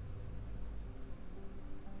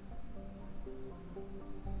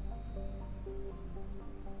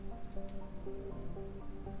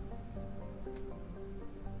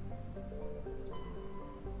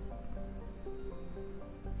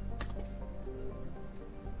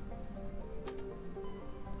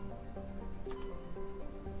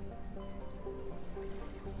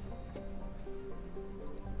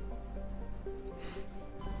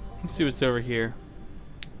 Let's see what's over here.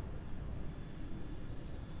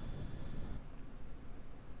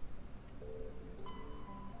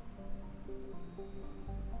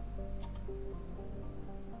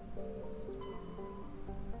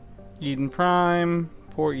 Eden Prime.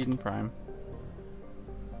 Poor Eden Prime.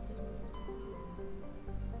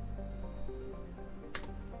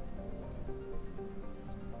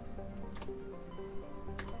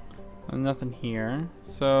 Nothing here.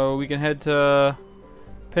 So we can head to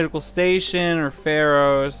Pinnacle Station or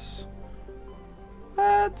Pharos.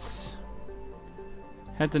 Let's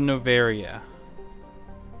head to Novaria.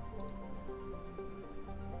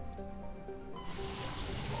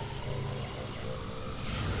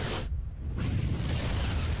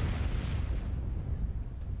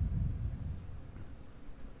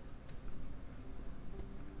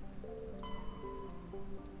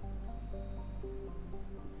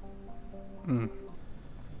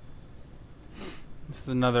 This is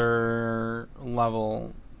another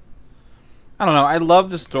level. I don't know. I love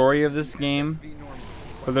the story of this game,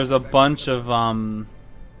 but there's a bunch of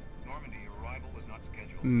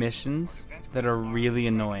missions that are really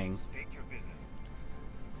annoying.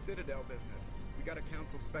 Citadel business. We got a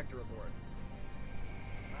Council Spectre aboard.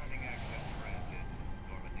 Landing access granted,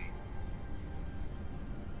 Normandy.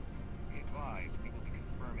 Be advised, we will be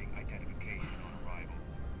confirming identification on arrival.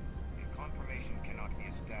 If confirmation cannot be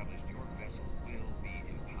established, your vessel will be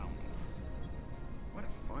impounded. What a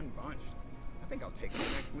fun bunch. I think I'll take my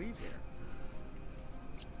next leave here.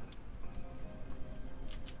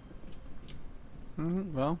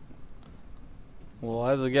 Well, we'll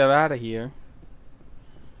have to get out of here.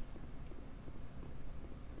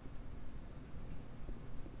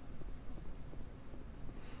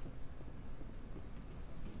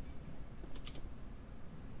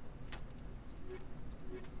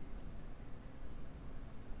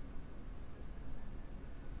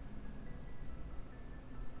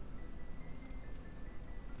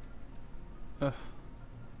 Ugh.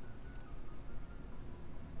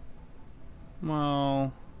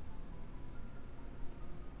 Well,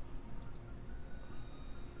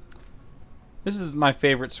 this is my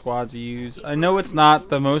favorite squad to use. I know it's not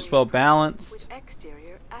the most well balanced,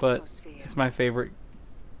 but it's my favorite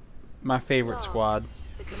squad.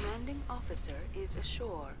 The commanding officer is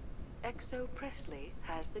ashore. Exo Presley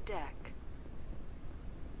has the deck.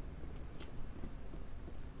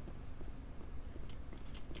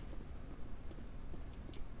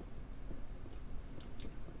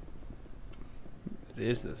 It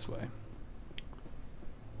is this way.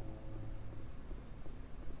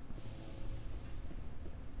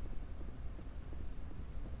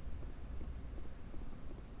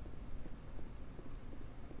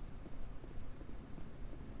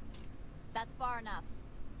 That's far enough.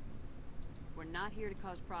 We're not here to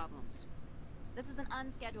cause problems. This is an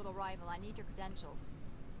unscheduled arrival. I need your credentials.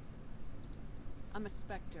 I'm a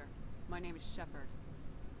Spectre. My name is Shepard.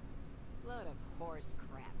 Load of horse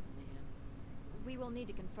crap, man. We will need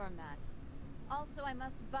to confirm that. Also, I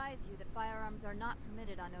must advise you that firearms are not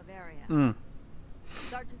permitted on Novaria.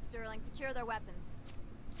 Sergeant Sterling, secure their weapons.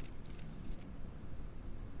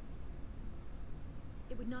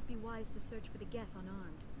 It would not be wise to search for the Geth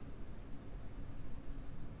unarmed.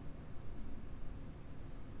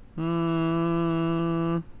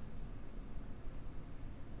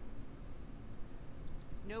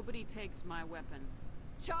 Nobody takes my weapon.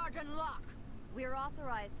 Charge and lock! We are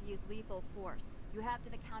authorized to use lethal force. You have to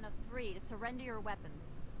the count of 3 to surrender your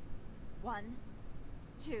weapons. 1,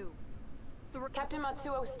 2, 3. Captain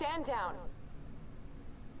Matsuo, stand down!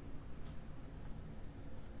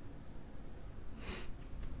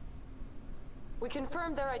 We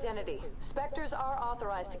confirmed their identity. Spectres are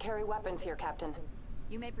authorized to carry weapons here, Captain.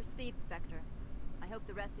 You may proceed, Spectre. I hope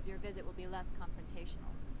the rest of your visit will be less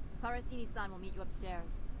confrontational. Parasini-san will meet you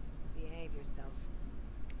upstairs. Behave yourself.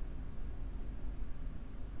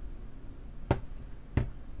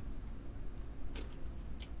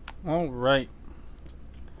 All right.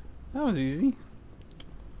 That was easy.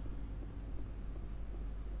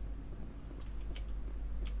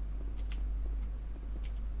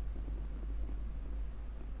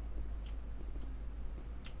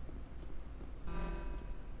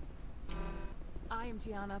 am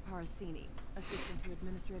Gianna Parasini, assistant to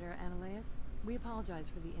Administrator Ananias. We apologize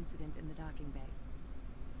for the incident in the docking bay.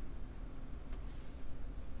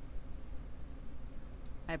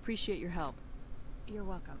 I appreciate your help. You're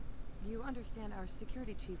welcome. You understand our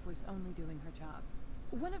security chief was only doing her job.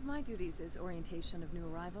 One of my duties is orientation of new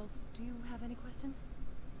arrivals. Do you have any questions?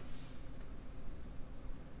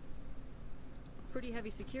 Pretty heavy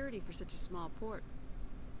security for such a small port.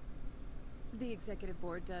 The executive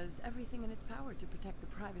board does everything in its power to protect the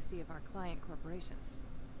privacy of our client corporations.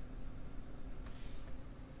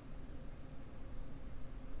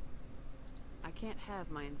 I can't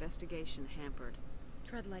have my investigation hampered.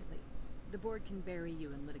 Tread lightly. The board can bury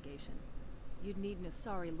you in litigation. You'd need an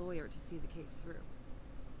Asari lawyer to see the case through.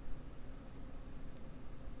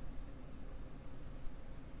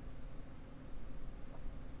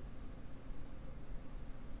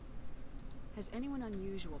 Has anyone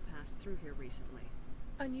unusual passed through here recently?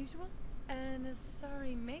 Unusual? An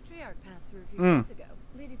Asari matriarch passed through a few days ago.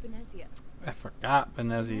 Lady Benezia. I forgot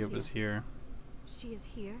Benezia was here. She is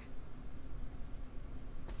here?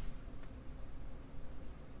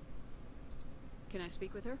 Can I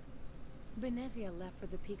speak with her? Benezia left for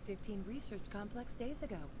the Peak 15 research complex days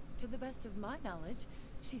ago. To the best of my knowledge,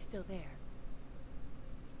 she's still there.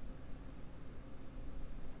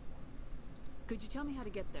 Could you tell me how to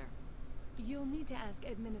get there? You'll need to ask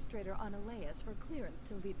Administrator Ananias for clearance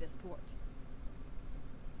to leave this port.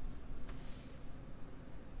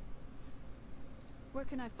 Where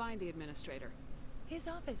can I find the Administrator? His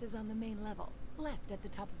office is on the main level, left at the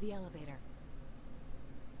top of the elevator.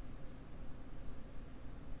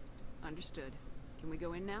 Understood. Can we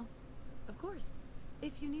go in now? Of course.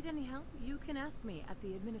 If you need any help, you can ask me at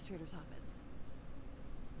the Administrator's office.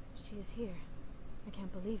 She is here. I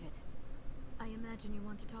can't believe it. I imagine you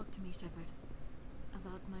want to talk to me, Shepard.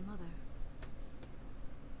 About my mother.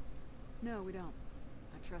 No, we don't.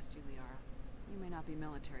 I trust you, Liara. You may not be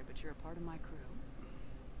military, but you're a part of my crew.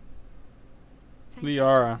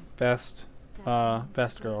 Liara, best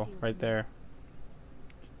girl, right there.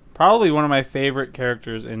 Probably one of my favorite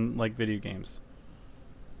characters in, like, video games.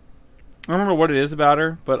 I don't know what it is about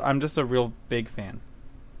her, but I'm just a real big fan.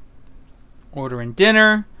 Ordering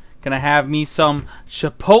dinner. Gonna have me some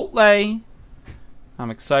Chipotle. I'm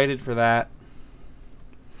excited for that.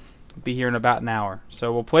 Be here in about an hour.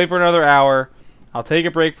 So we'll play for another hour. I'll take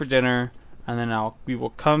a break for dinner, and then we will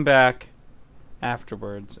come back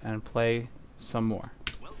afterwards and play some more.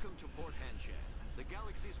 Welcome to Port Hanshan, the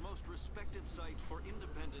galaxy's most respected site for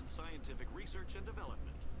independent scientific research and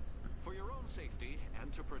development. For your own safety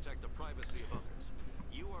and to protect the privacy of others,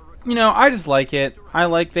 you are. You know, I just like it.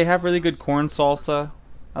 They have really good corn salsa.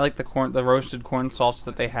 I like the roasted corn salsa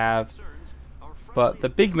that they have. But the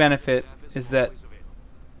big benefit is that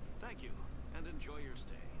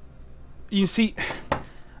you see,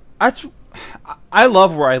 I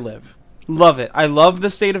love where I live. Love it. I love the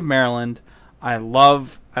state of Maryland. I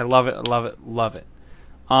love it.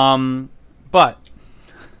 But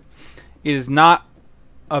it is not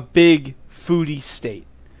a big foodie state.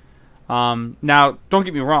 Now, don't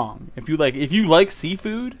get me wrong. If you like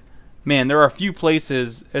seafood, man, there are a few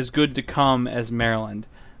places as good to come as Maryland.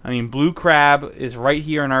 I mean, Blue Crab is right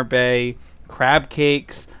here in our bay. Crab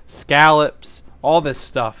cakes, scallops, all this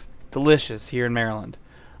stuff, delicious here in Maryland.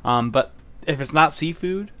 But if it's not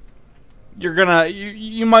seafood,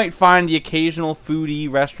 you might find the occasional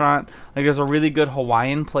foodie restaurant. Like there's a really good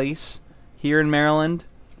Hawaiian place here in Maryland.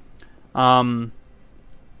 Near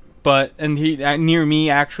me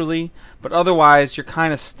actually. But otherwise, you're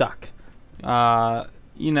kind of stuck.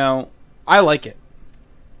 You know, I like it.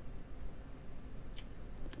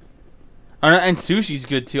 And sushi's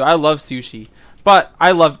good too. I love sushi. But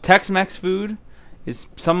I love Tex-Mex food. Is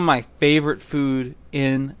some of my favorite food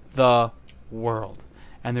in the world.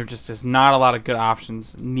 And there just is not a lot of good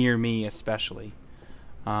options near me, especially.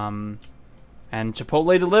 And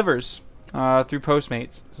Chipotle delivers through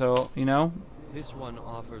Postmates. So, you know, this one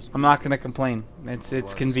offers I'm not going to complain.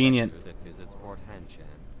 It's convenient.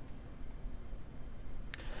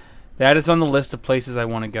 That is on the list of places I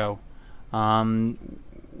want to go.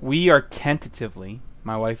 We are tentatively,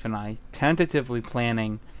 my wife and I,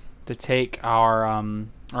 planning to take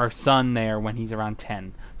our son there when he's around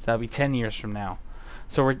 10. So that'll be 10 years from now.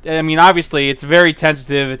 So obviously it's very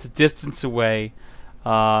tentative. It's a distance away.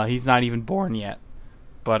 He's not even born yet.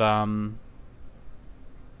 But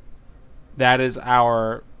that is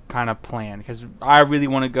our kind of plan because I really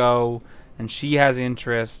want to go and she has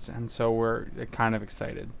interest, and so we're kind of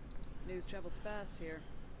excited. News travels fast here.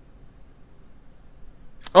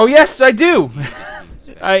 Oh yes, I do.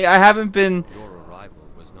 I haven't been.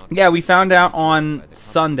 Yeah, we found out on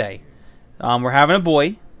Sunday. We're having a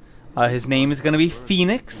boy. His name is going to be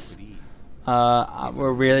Phoenix.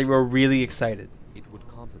 We're really excited. It would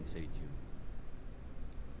compensate you.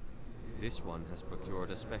 This one has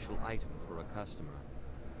procured a special item for a customer.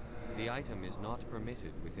 The item is not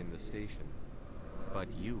permitted within the station, but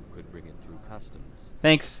you could bring it through customs.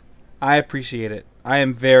 Thanks. I appreciate it. I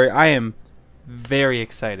am very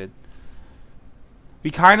excited. We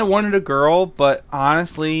kind of wanted a girl, but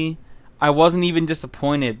honestly, I wasn't even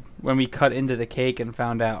disappointed when we cut into the cake and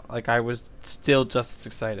found out. Like, I was still just as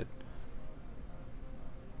excited.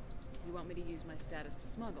 You want me to use my status to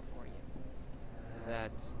smuggle for you?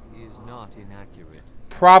 That is not inaccurate.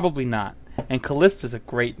 Probably not. And Callista's a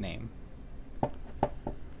great name.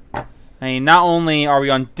 I mean, not only are we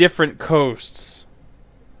on different coasts,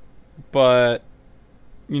 but,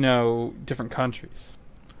 you know, different countries.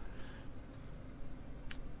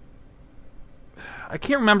 I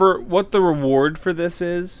can't remember what the reward for this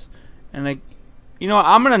is, and you know what,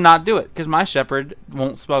 I'm gonna not do it because my shepherd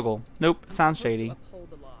won't smuggle. Nope, sounds shady. To uphold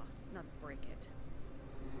the law, not break it.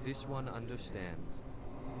 This one understands.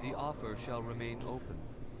 The offer shall remain open.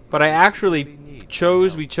 But I actually we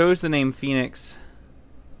chose the name Phoenix.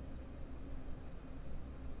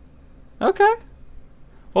 Okay.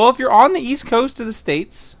 Well, if you're on the east coast of the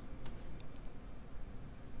States,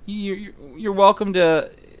 you're welcome to.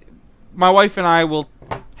 My wife and I will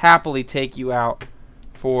happily take you out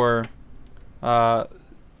for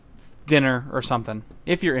dinner or something,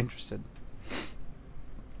 if you're interested.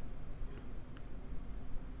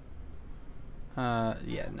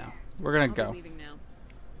 Yeah, no. We're gonna go.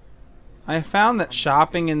 I found that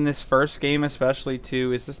shopping in this first game especially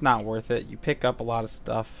too is just not worth it. You pick up a lot of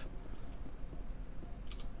stuff.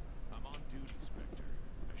 I'm on duty, Spectre.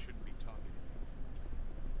 I shouldn't be talking.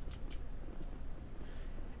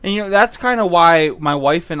 And you know, that's kind of why my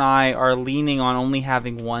wife and I are leaning on only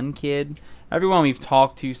having one kid. Everyone we've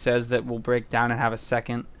talked to says that we'll break down and have a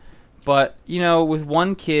second. But, you know, with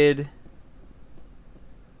one kid,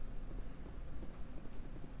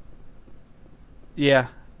 yeah.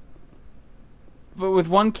 But with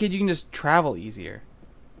one kid, you can just travel easier.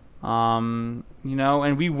 You know,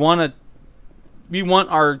 and we want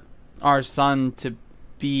our son to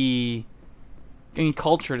be. I mean,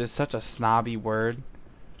 cultured is such a snobby word,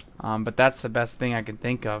 but that's the best thing I can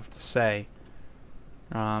think of to say.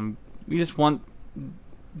 We just want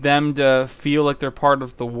them to feel like they're part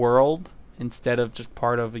of the world instead of just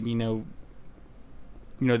part of you know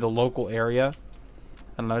the local area.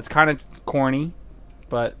 I don't know. It's kind of corny,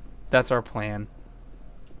 but that's our plan.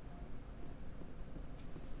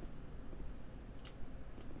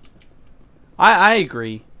 I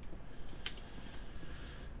agree.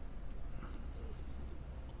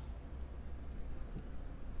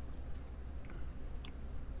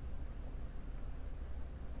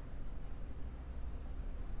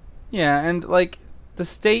 Yeah, and like the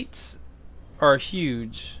states are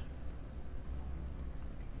huge.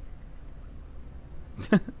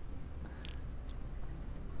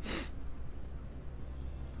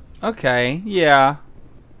 Okay, yeah.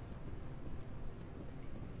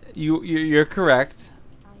 You're correct.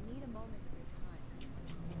 I need a moment of your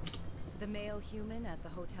time. The male human at the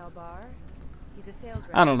hotel bar. He's a sales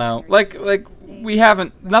rep. I don't know. Like we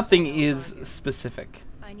haven't. Nothing is specific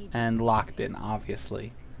and locked in,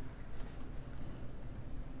 obviously.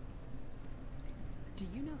 Do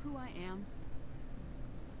you know who I am?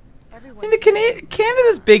 Everyone. And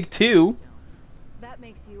Canada's big too. That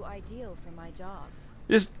makes you ideal for my job.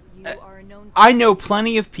 Just You are a known I know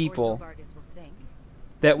plenty of people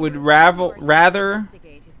that would rather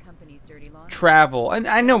travel, and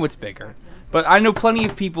I know it's bigger, but I know plenty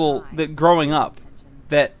of people that growing up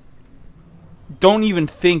that don't even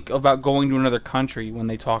think about going to another country when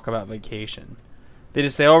they talk about vacation. They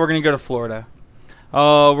just say, oh, we're going to go to Florida.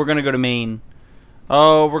 Oh, we're going to go to Maine.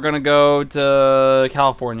 Oh, we're going to go to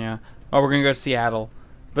California. Oh, we're going to go to Seattle.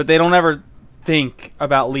 But they don't ever think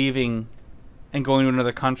about leaving and going to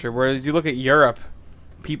another country. Whereas you look at Europe,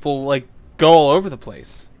 people like go all over the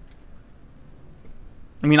place.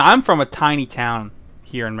 I mean, I'm from a tiny town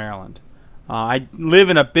here in Maryland. I live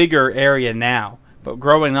in a bigger area now, but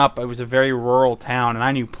growing up, it was a very rural town, and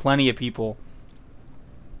I knew plenty of people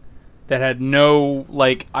that had no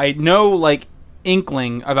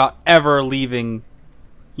inkling about ever leaving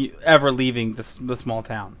the small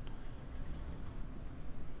town.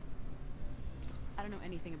 I don't know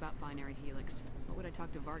anything about Binary Helix. What would I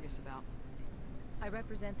talk to Vargas about? I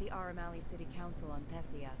represent the Aramali City Council on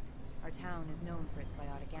Thessia. Our town is known for its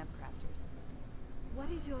biotic amp crafters. What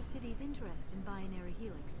is your city's interest in Binary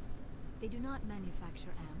Helix? They do not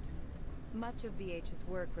manufacture amps. Much of BH's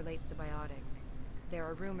work relates to biotics. There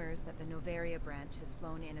are rumors that the Noveria branch has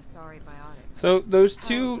flown in Asari biotics. So those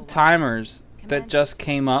two timers that just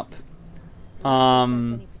came up,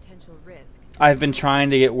 I've been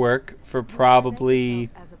trying to get work for probably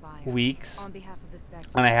weeks,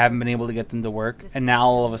 and I haven't been able to get them to work, and now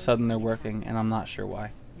all of a sudden they're working, and I'm not sure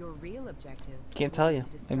why. Your real objective. Can't tell you.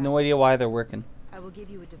 I have no idea why they're working. I will give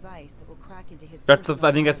you a device that will crack into his I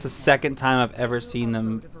think that's the second time I've ever seen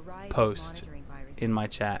them post in my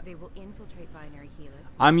chat. They will infiltrate Binary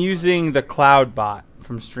Helix. I'm using the Cloud bot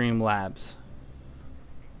from Streamlabs,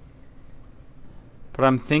 but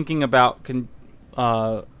I'm thinking about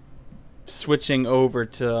switching over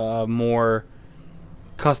to a more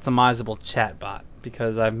customizable chat bot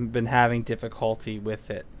because I've been having difficulty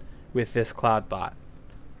with it, with this Cloud bot.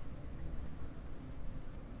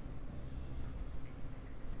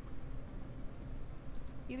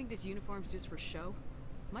 You think this uniform's just for show?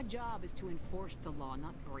 My job is to enforce the law,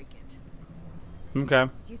 not break it. Okay.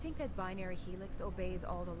 Do you think that Binary Helix obeys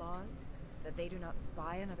all the laws? That they do not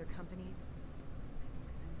spy on other companies?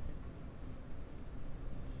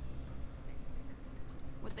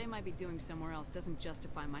 What they might be doing somewhere else doesn't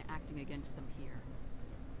justify my acting against them here.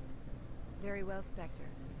 Very well, Spectre.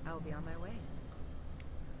 I will be on my way.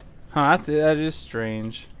 Huh, that is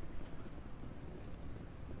strange.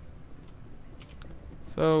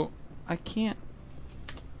 So, I can't...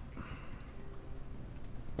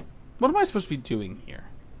 What am I supposed to be doing here?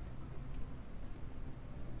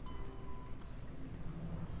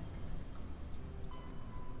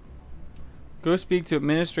 Go speak to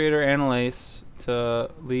Administrator Annalise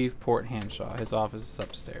to leave Port Hanshaw. His office is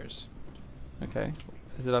upstairs. Okay.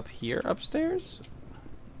 Is it up here upstairs?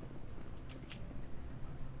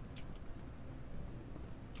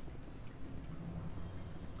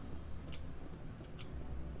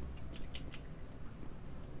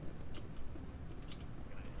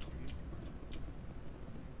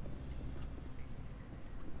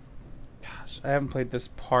 I haven't played this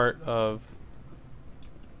part of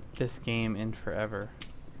this game in forever.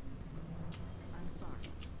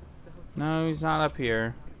 No, he's not up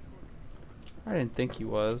here. I didn't think he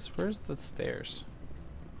was. Where's the stairs?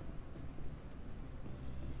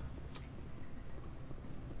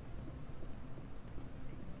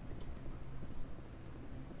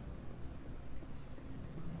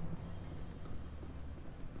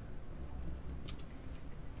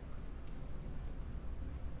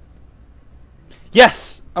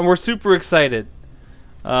 Yes! And we're super excited.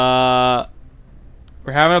 We're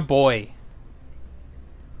having a boy.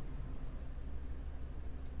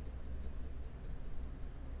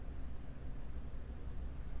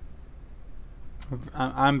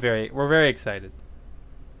 We're very excited.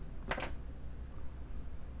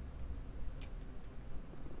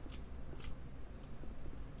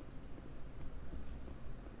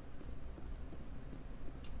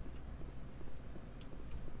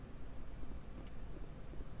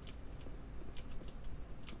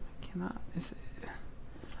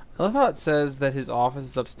 I love how it says that his office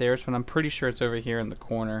is upstairs, but I'm pretty sure it's over here in the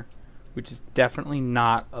corner, which is definitely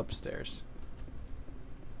not upstairs.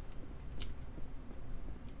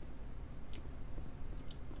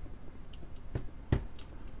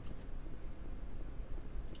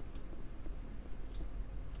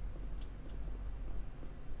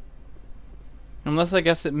 Unless I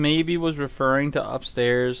guess it maybe was referring to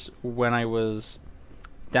upstairs when I was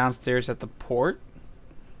downstairs at the port.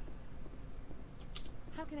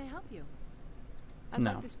 How can I help you? I'd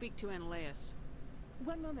like to speak to Annalise.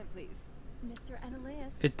 One moment, please. Mr.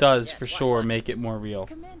 Annalise. It does, for sure, make it more real.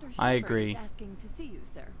 Commander I Shepard agree. is asking to see you,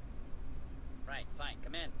 sir. Right, fine,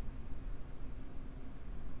 come in.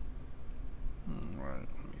 Alright,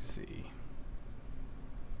 let me see.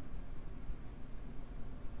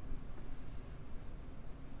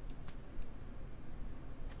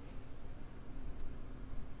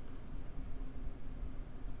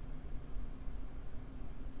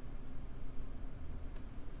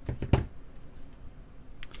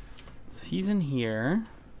 He's in here.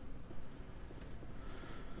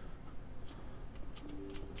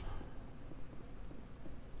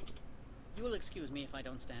 You will excuse me if I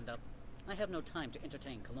don't stand up. I have no time to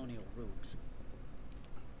entertain colonial rubes.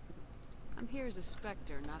 I'm here as a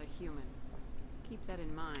Spectre, not a human. Keep that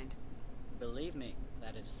in mind. Believe me,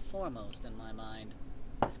 that is foremost in my mind.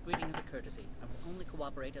 This greeting is a courtesy. I will only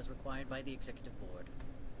cooperate as required by the Executive Board.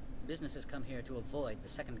 Businesses come here to avoid the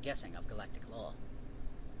second guessing of galactic law.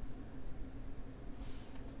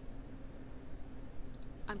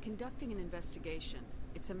 I'm conducting an investigation.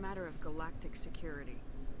 It's a matter of galactic security.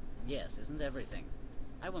 Yes, isn't everything?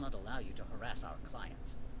 I will not allow you to harass our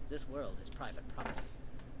clients. This world is private property.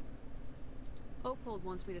 Opold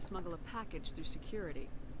wants me to smuggle a package through security.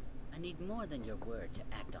 I need more than your word to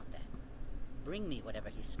act on that. Bring me whatever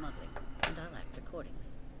he's smuggling, and I'll act accordingly.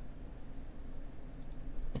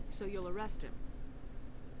 So you'll arrest him?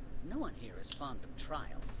 No one here is fond of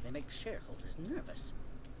trials. They make shareholders nervous.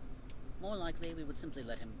 More likely, we would simply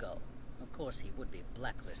let him go. Of course, he would be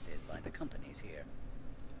blacklisted by the companies here.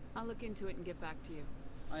 I'll look into it and get back to you.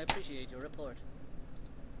 I appreciate your report.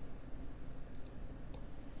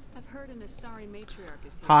 I've heard an Asari matriarch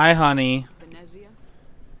is here. Hi, honey. Venezia?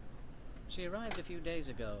 She arrived a few days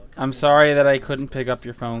ago. I'm sorry that I couldn't pick up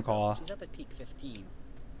your phone call. She's up at Peak 15.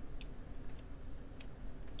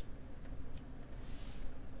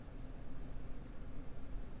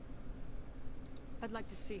 I'd like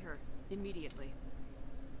to see her immediately.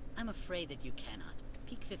 I'm afraid that you cannot.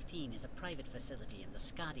 Peak 15 is a private facility in the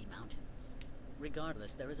Skadi Mountains.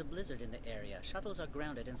 Regardless, there is a blizzard in the area. Shuttles are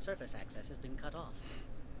grounded and surface access has been cut off.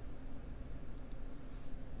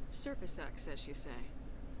 Surface access, you say?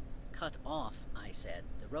 Cut off, I said.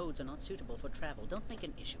 The roads are not suitable for travel. Don't make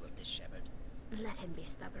an issue of this, Shepard. Let him be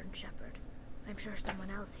stubborn, Shepard. I'm sure someone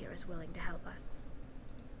else here is willing to help us.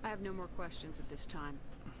 I have no more questions at this time.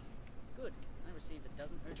 Good. I received a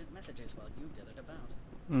dozen urgent messages while you dithered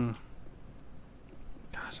about.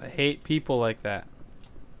 Gosh, I hate people like that.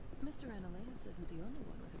 Mr. Analeas isn't the only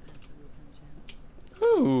one with a past to Chen.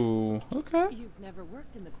 Ooh, okay. You've never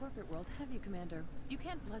worked in the corporate world, have you, Commander? You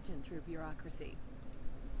can't bludgeon through bureaucracy.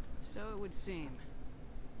 So it would seem.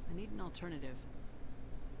 I need an alternative.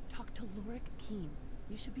 Talk to Lorik Keen.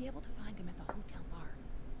 You should be able to find him at the hotel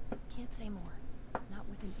bar. Can't say more. Not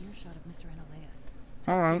within earshot of Mr. Analeas.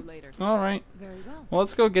 Alright. Alright. Very well. Well,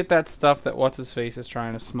 let's go get that stuff that What's-His-Face is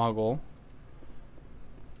trying to smuggle.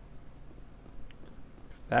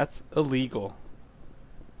 'Cause that's illegal.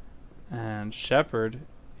 And Shepard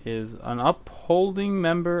is an upstanding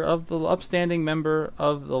member of the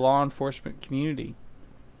law enforcement community.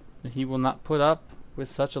 And he will not put up with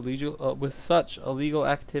such illegal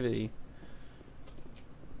activity.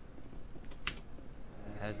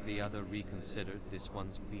 Has the other reconsidered this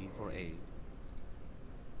one's plea for aid?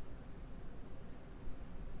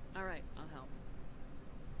 Alright, I'll help.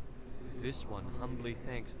 This one humbly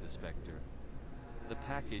thanks the Spectre. The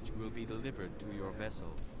package will be delivered to your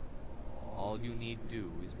vessel. All you need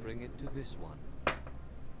do is bring it to this one.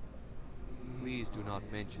 Please do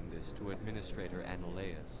not mention this to Administrator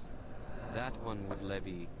Analeas. That one would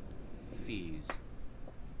levy fees.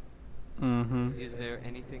 Is there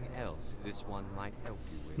anything else this one might help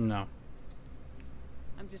you with? No.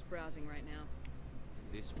 I'm just browsing right now.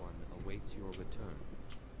 This one awaits your return.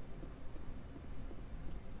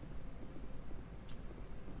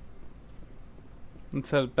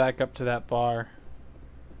 Let's head back up to that bar.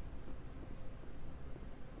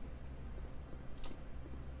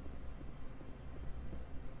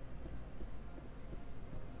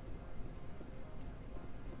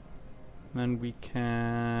 Then we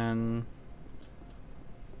can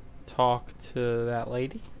talk to that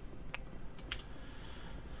lady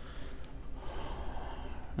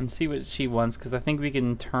and see what she wants, because I think we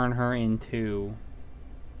can turn her into...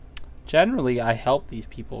 Generally, I help these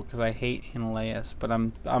people because I hate Analeas, but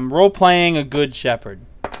I'm role-playing a good Shepard.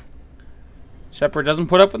 Shepard doesn't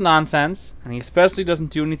put up with nonsense, and he especially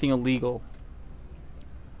doesn't do anything illegal.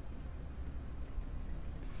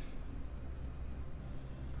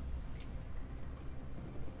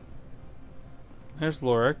 There's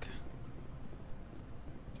Lorik.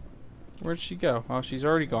 Where'd she go? Oh, she's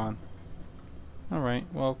already gone. Alright,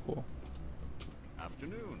 well, cool.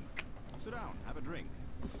 Afternoon. Sit down, have a drink.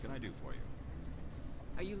 What can I do for you?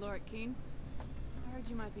 Are you Lorik Keen? I heard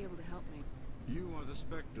you might be able to help me. You are the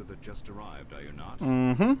Spectre that just arrived, are you not?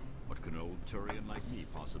 Mm-hmm. What can an old Turian like me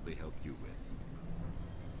possibly help you with?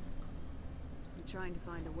 I'm trying to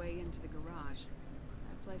find a way into the garage. I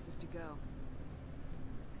have places to go.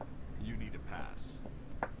 You need a pass.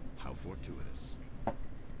 How fortuitous.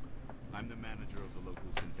 I'm the manager of the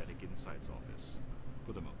local Synthetic Insights office.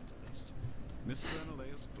 For the moment, at least. Mr.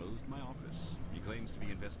 Analeas closed my office. He claims to be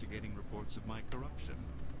investigating reports of my corruption.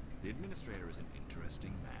 The administrator is an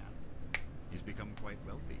interesting man. He's become quite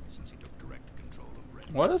wealthy since he took direct control of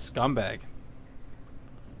Red. What a scumbag.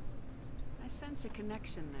 I sense a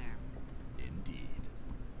connection there. Indeed.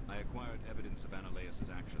 I acquired evidence of Analeas'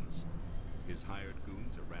 actions. His hired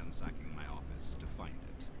goons are ransacking my office to find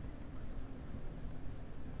it.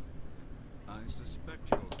 I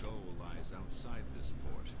suspect your goal lies outside this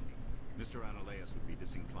port. Mr. Analeas would be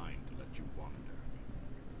disinclined to let you wander.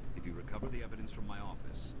 If you recover the evidence from my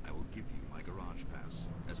office, I will give you my garage pass,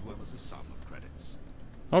 as well as a sum of credits.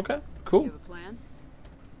 Okay, cool. You have a plan?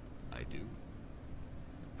 I do.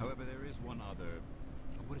 However, there is one other...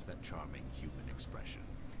 What is that charming human expression?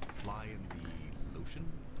 Fly in the lotion?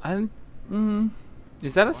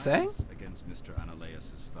 Is that a saying? Violence against Mr.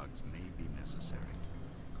 Ananias' thugs may be necessary.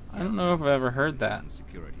 I don't know if I've ever heard that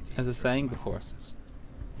as a saying before.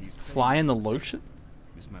 Fly in the lotion?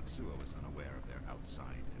 Miss Matsuo is unaware of their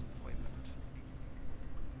outside employment.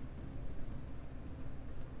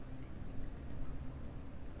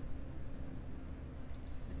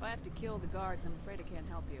 If I have to kill the guards, I'm afraid I can't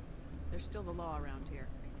help you. There's still the law around here.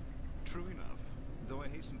 True enough, though I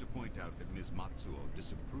hasten to point out that Ms. Matsuo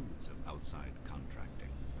disapproves of outside contracting.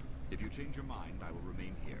 If you change your mind, I will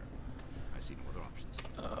remain here. I see no other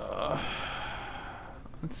options.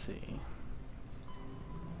 Let's see.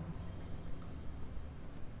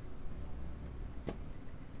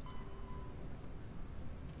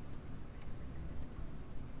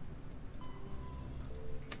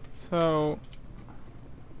 So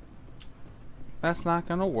that's not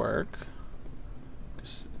gonna work.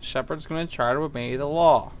 Shepard's gonna try to obey the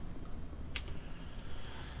law.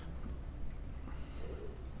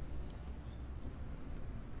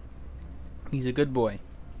 He's a good boy.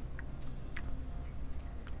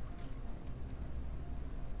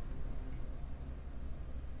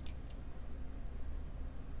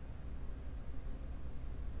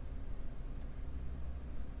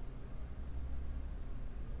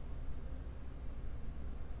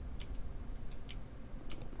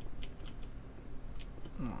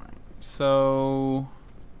 So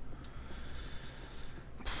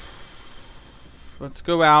let's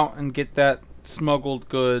go out and get that smuggled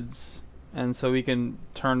goods, and so we can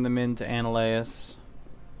turn them into Ananias.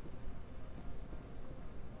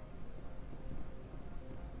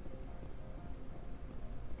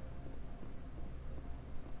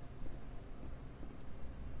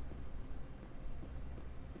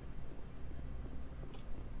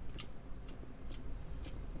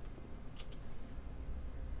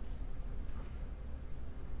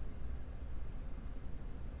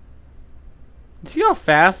 See how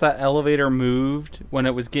fast that elevator moved when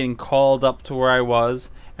it was getting called up to where I was,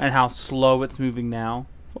 and how slow it's moving now?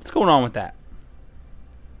 What's going on with that?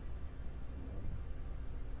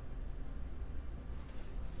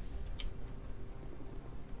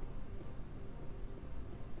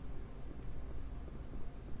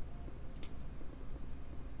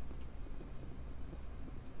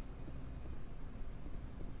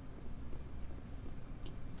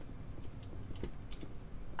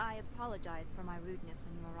 I apologize for my rudeness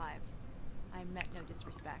when you arrived. I meant no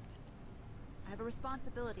disrespect. I have a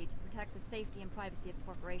responsibility to protect the safety and privacy of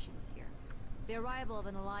corporations here. The arrival of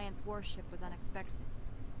an Alliance warship was unexpected.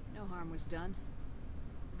 No harm was done.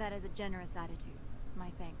 That is a generous attitude. My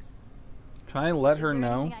thanks. Can I let her Is there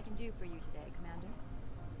know? anything I can do for you today, Commander?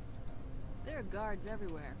 There are guards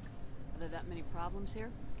everywhere. Are there that many problems here?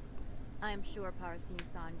 I am sure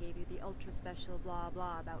Parasini-san gave you the ultra-special blah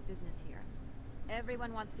blah about business here.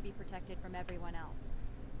 Everyone wants to be protected from everyone else,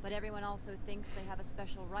 but everyone also thinks they have a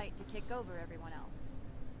special right to kick over everyone else.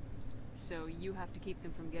 So you have to keep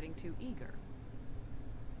them from getting too eager.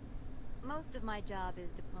 Most of my job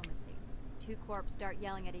is diplomacy. Two corps start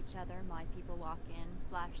yelling at each other, my people walk in,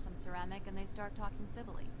 flash some ceramic, and they start talking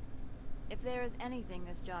civilly. If there is anything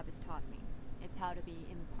this job has taught me, it's how to be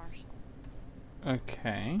impartial.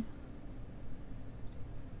 Okay.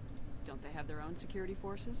 Don't they have their own security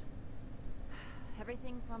forces?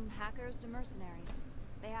 Everything from hackers to mercenaries.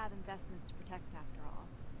 They have investments to protect after all.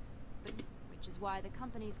 But, which is why the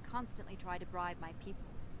companies constantly try to bribe my people.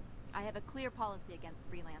 I have a clear policy against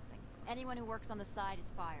freelancing. Anyone who works on the side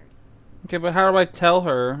is fired. Okay, but how do I tell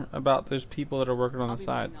her about those people that are working on the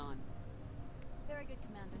side? Very good,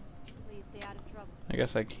 Commander. Please stay out of trouble. I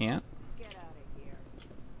guess I can't. Get out of here.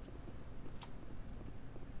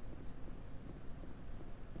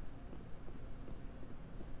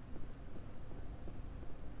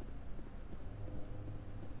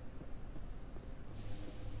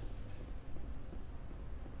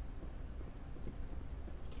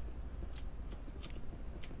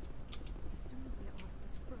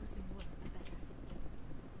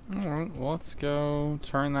 Alright, well, let's go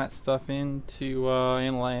turn that stuff into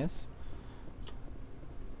Ananias.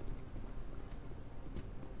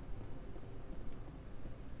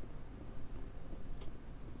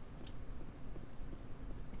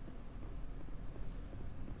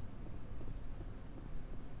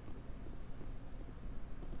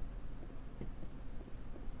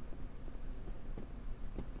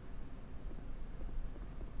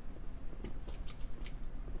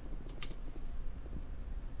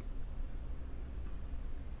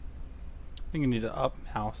 I think you need to up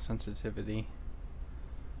mouse sensitivity.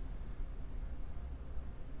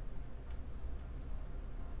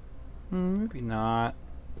 Maybe not.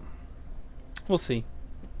 We'll see.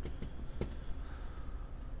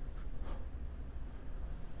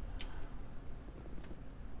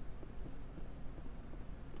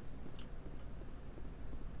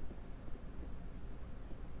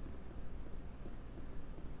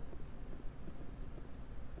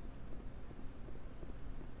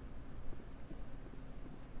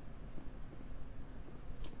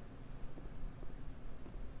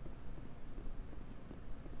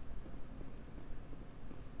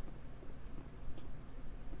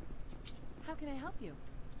 How can I help you?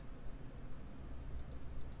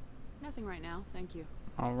 Nothing right now, thank you.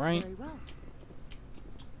 All right. Very well.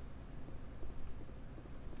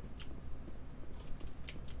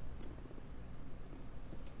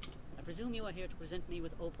 I presume you are here to present me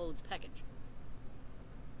with Opod's package.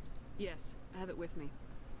 Yes, I have it with me.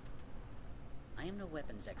 I am no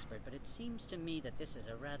weapons expert, but it seems to me that this is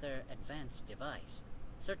a rather advanced device.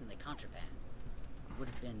 Certainly contraband. It would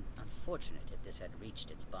have been unfortunate if this had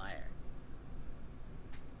reached its buyer.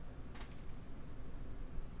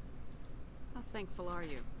 How thankful are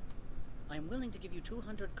you? I am willing to give you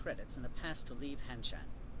 200 credits and a pass to leave Hanshan.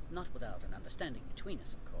 Not without an understanding between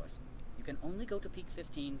us, of course. You can only go to Peak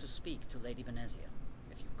 15 to speak to Lady Venezia.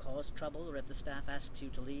 If you cause trouble or if the staff asks you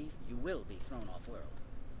to leave, you will be thrown off-world.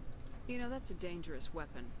 You know, that's a dangerous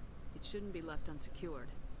weapon. It shouldn't be left unsecured.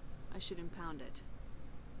 I should impound it.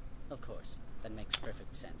 Of course. That makes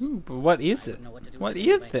perfect sense. Ooh, but what is it? What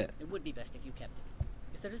is it? It would be best if you kept it.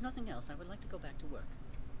 If there is nothing else, I would like to go back to work.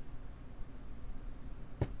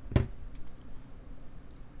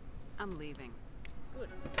 I'm leaving. Good.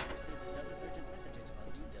 I received a dozen urgent messages while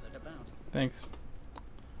you dithered about. Thanks.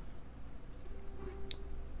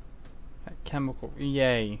 That chemical.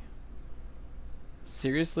 Yay.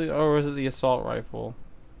 Seriously? Or is it the assault rifle?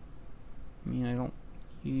 I mean, I don't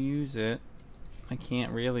use it. I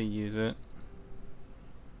can't really use it.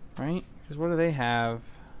 Right? Because what do they have?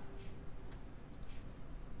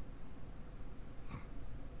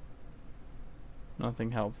 Nothing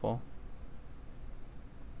helpful.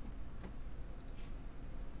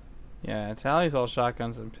 Yeah, Tally's all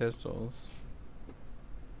shotguns and pistols.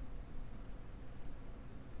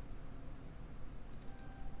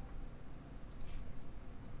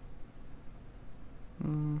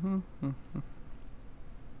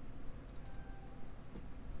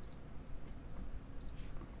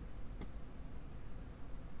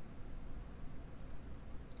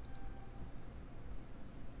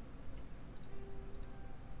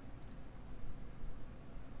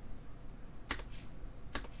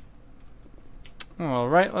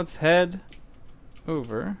 Alright, let's head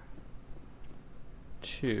over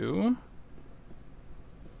to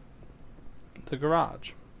the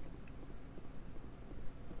garage.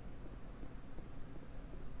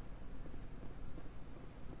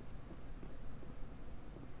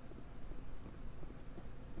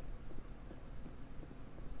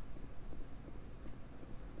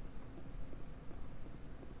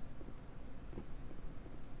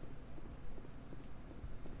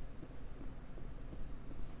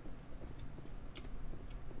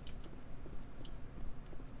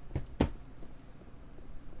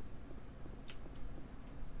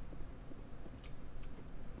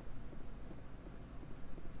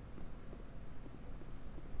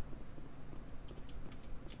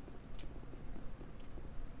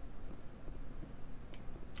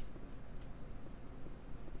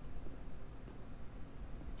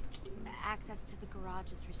 Access to the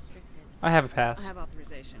garage is restricted. I have a pass. I have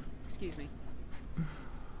authorization. Excuse me.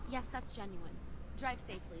 Yes, that's genuine. Drive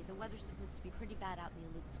safely. The weather's supposed to be pretty bad out in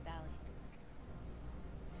the Alux Valley.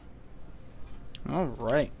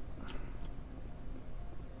 Alright.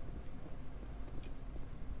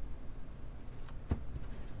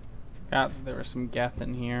 Forgot that there was some geth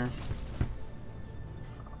in here.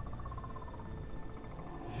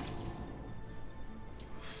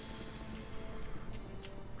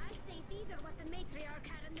 I'd say these are what the matriarch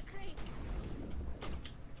had in the crates.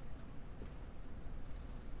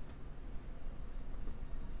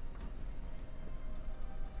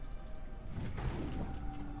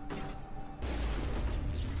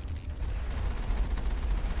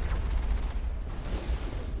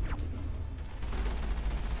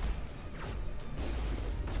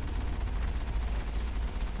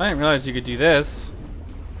 I didn't realize you could do this.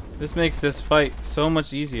 This makes this fight so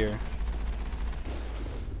much easier.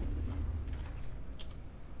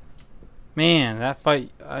 Man, that fight,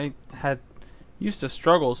 I used to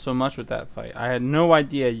struggle so much with that fight. I had no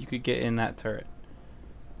idea you could get in that turret.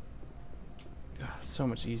 Ugh, so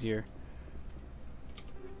much easier.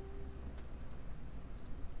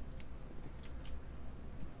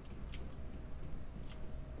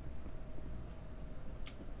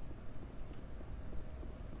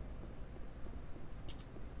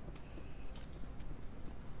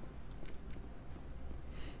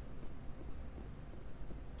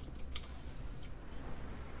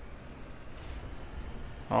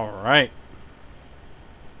 Alright.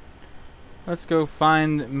 Let's go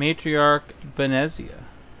find Matriarch Benezia.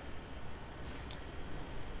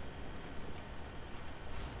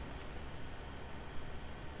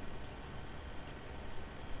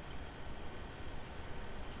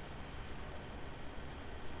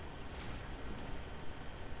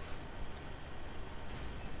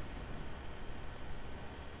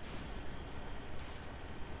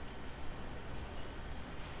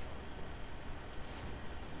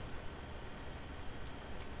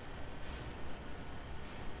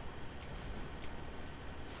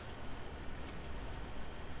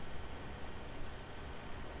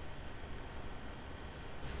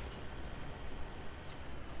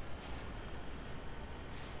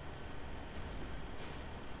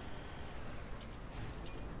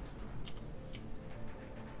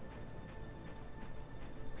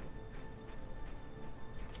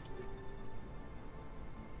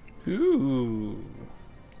 Ooh.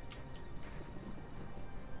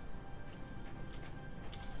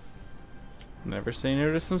 Never say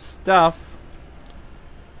no to some stuff.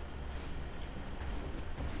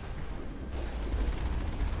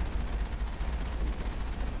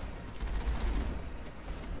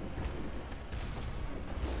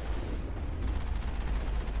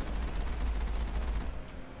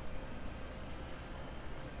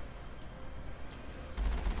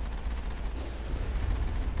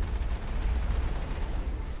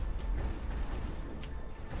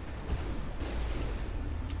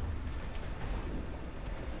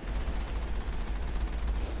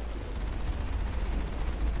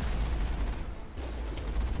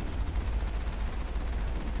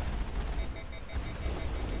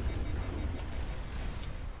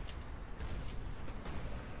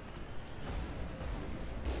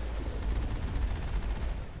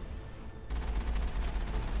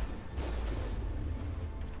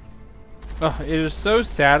 It is so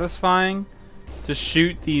satisfying to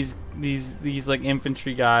shoot these like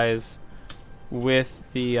infantry guys with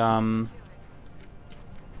the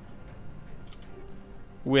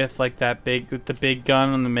with like the big gun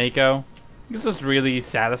on the Mako. This is really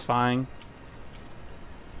satisfying.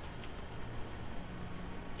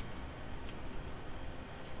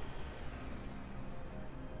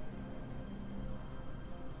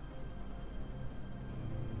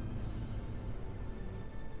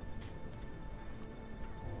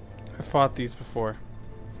 I fought these before.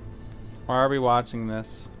 Why are we watching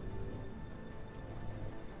this?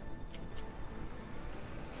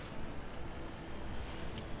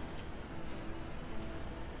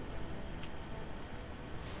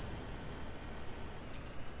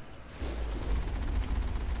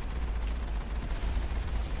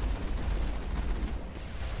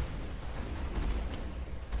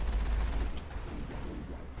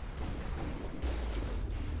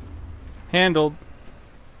 Handled.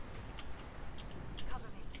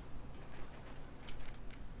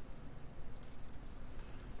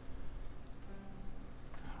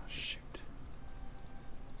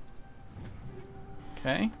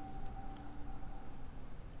 Okay.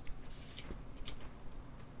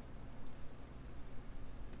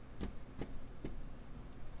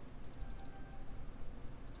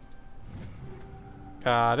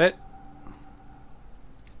 Got it.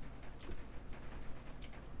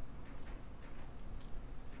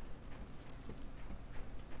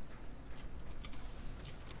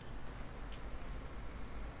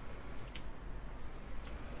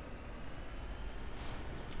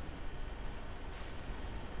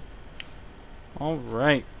 All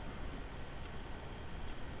right.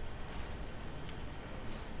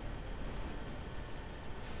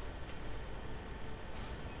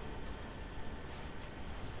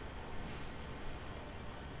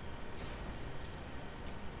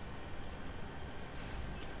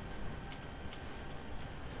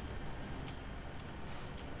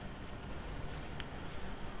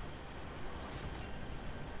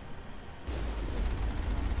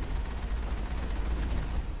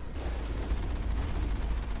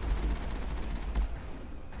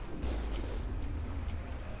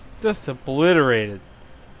 Just obliterated.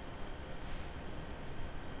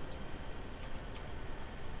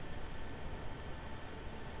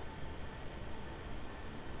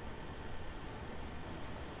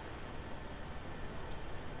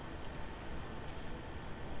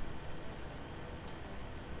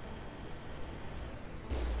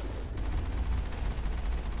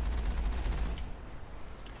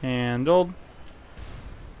 Handled.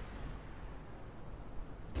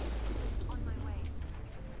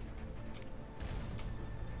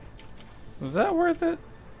 Was that worth it?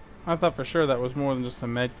 I thought for sure that was more than just a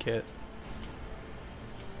med kit.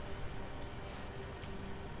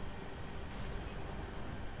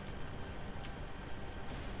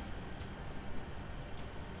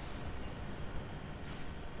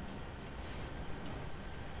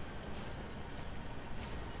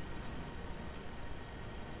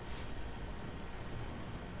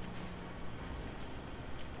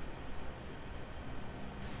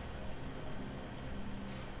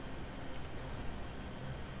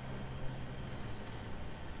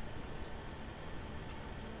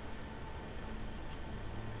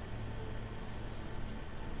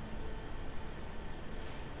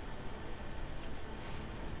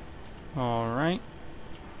 All right.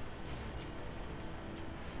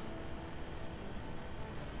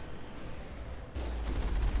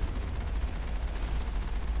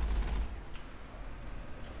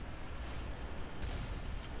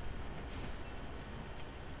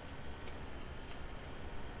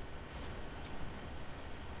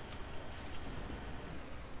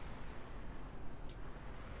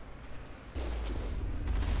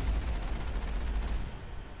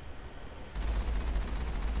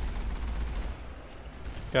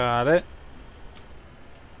 Got it.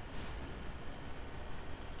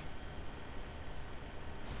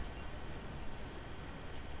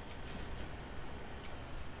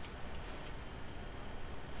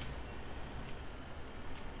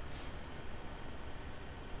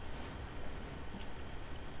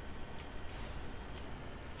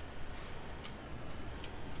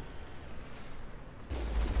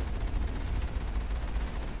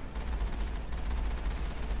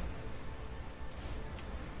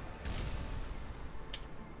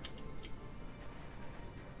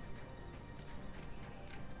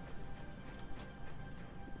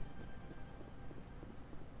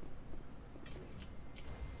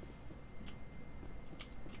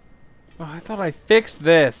 Oh, I thought I fixed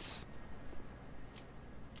this.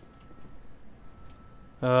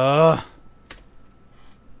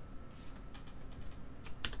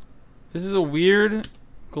 This is a weird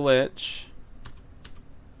glitch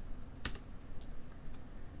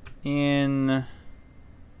in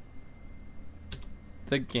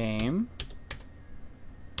the game.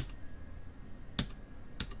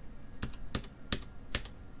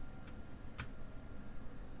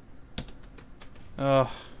 Ugh.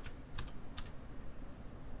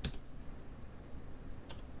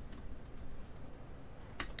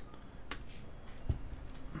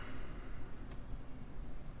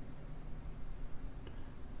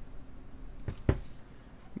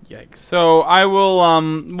 Yikes. So I will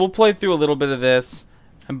we'll play through a little bit of this,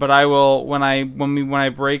 but I will when I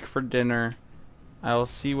break for dinner, I will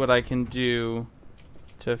see what I can do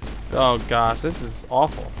to oh gosh, this is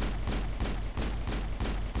awful.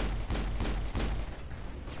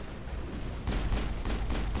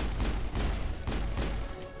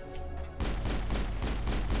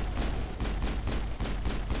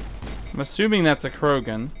 I'm assuming that's a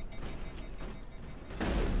Krogan.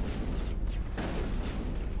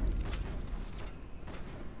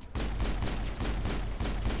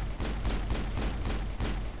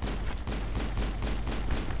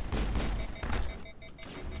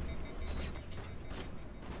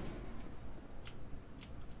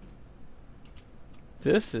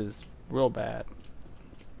 This is real bad.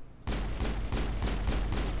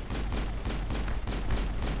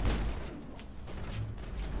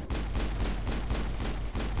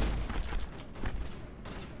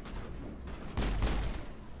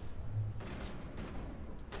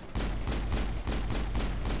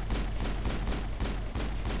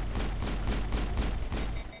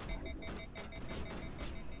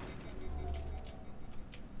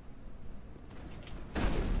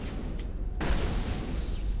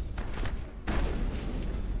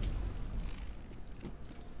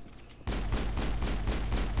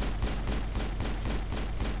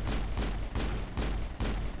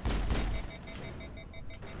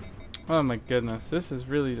 Oh my goodness, this is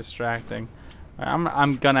really distracting.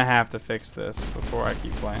 I'm gonna have to fix this before I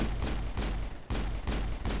keep playing,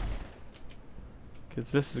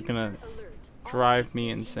 because this is gonna drive me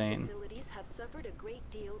insane. Have suffered a great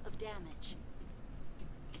deal of damage.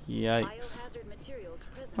 Yikes.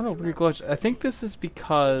 What a weird glitch. I think this is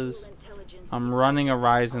because I'm running a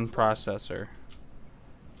Ryzen processor.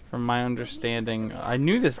 From my understanding, I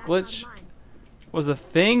knew this glitch was a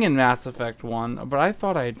thing in Mass Effect 1, but I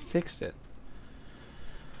thought I had fixed it.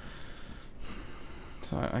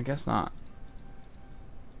 So I guess not.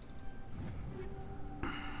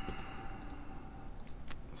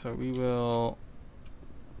 So we will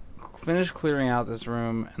finish clearing out this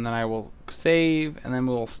room, and then I will save, and then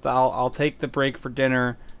I'll take the break for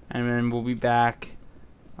dinner, and then we'll be back.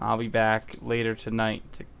 I'll be back later tonight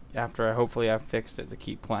after hopefully I've fixed it to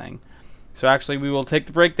keep playing. So actually we will take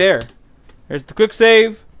the break there. There's the quick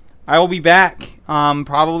save. I will be back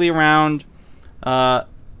probably around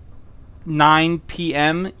 9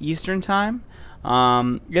 p.m. Eastern time.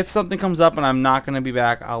 If something comes up and I'm not going to be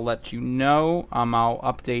back, I'll let you know. I'll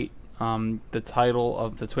update the title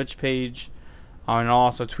of the Twitch page, and I'll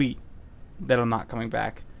also tweet that I'm not coming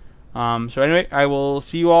back. So anyway, I will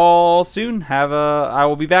see you all soon. I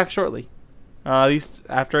will be back shortly, at least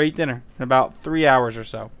after I eat dinner in about 3 hours or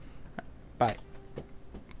so. Bye.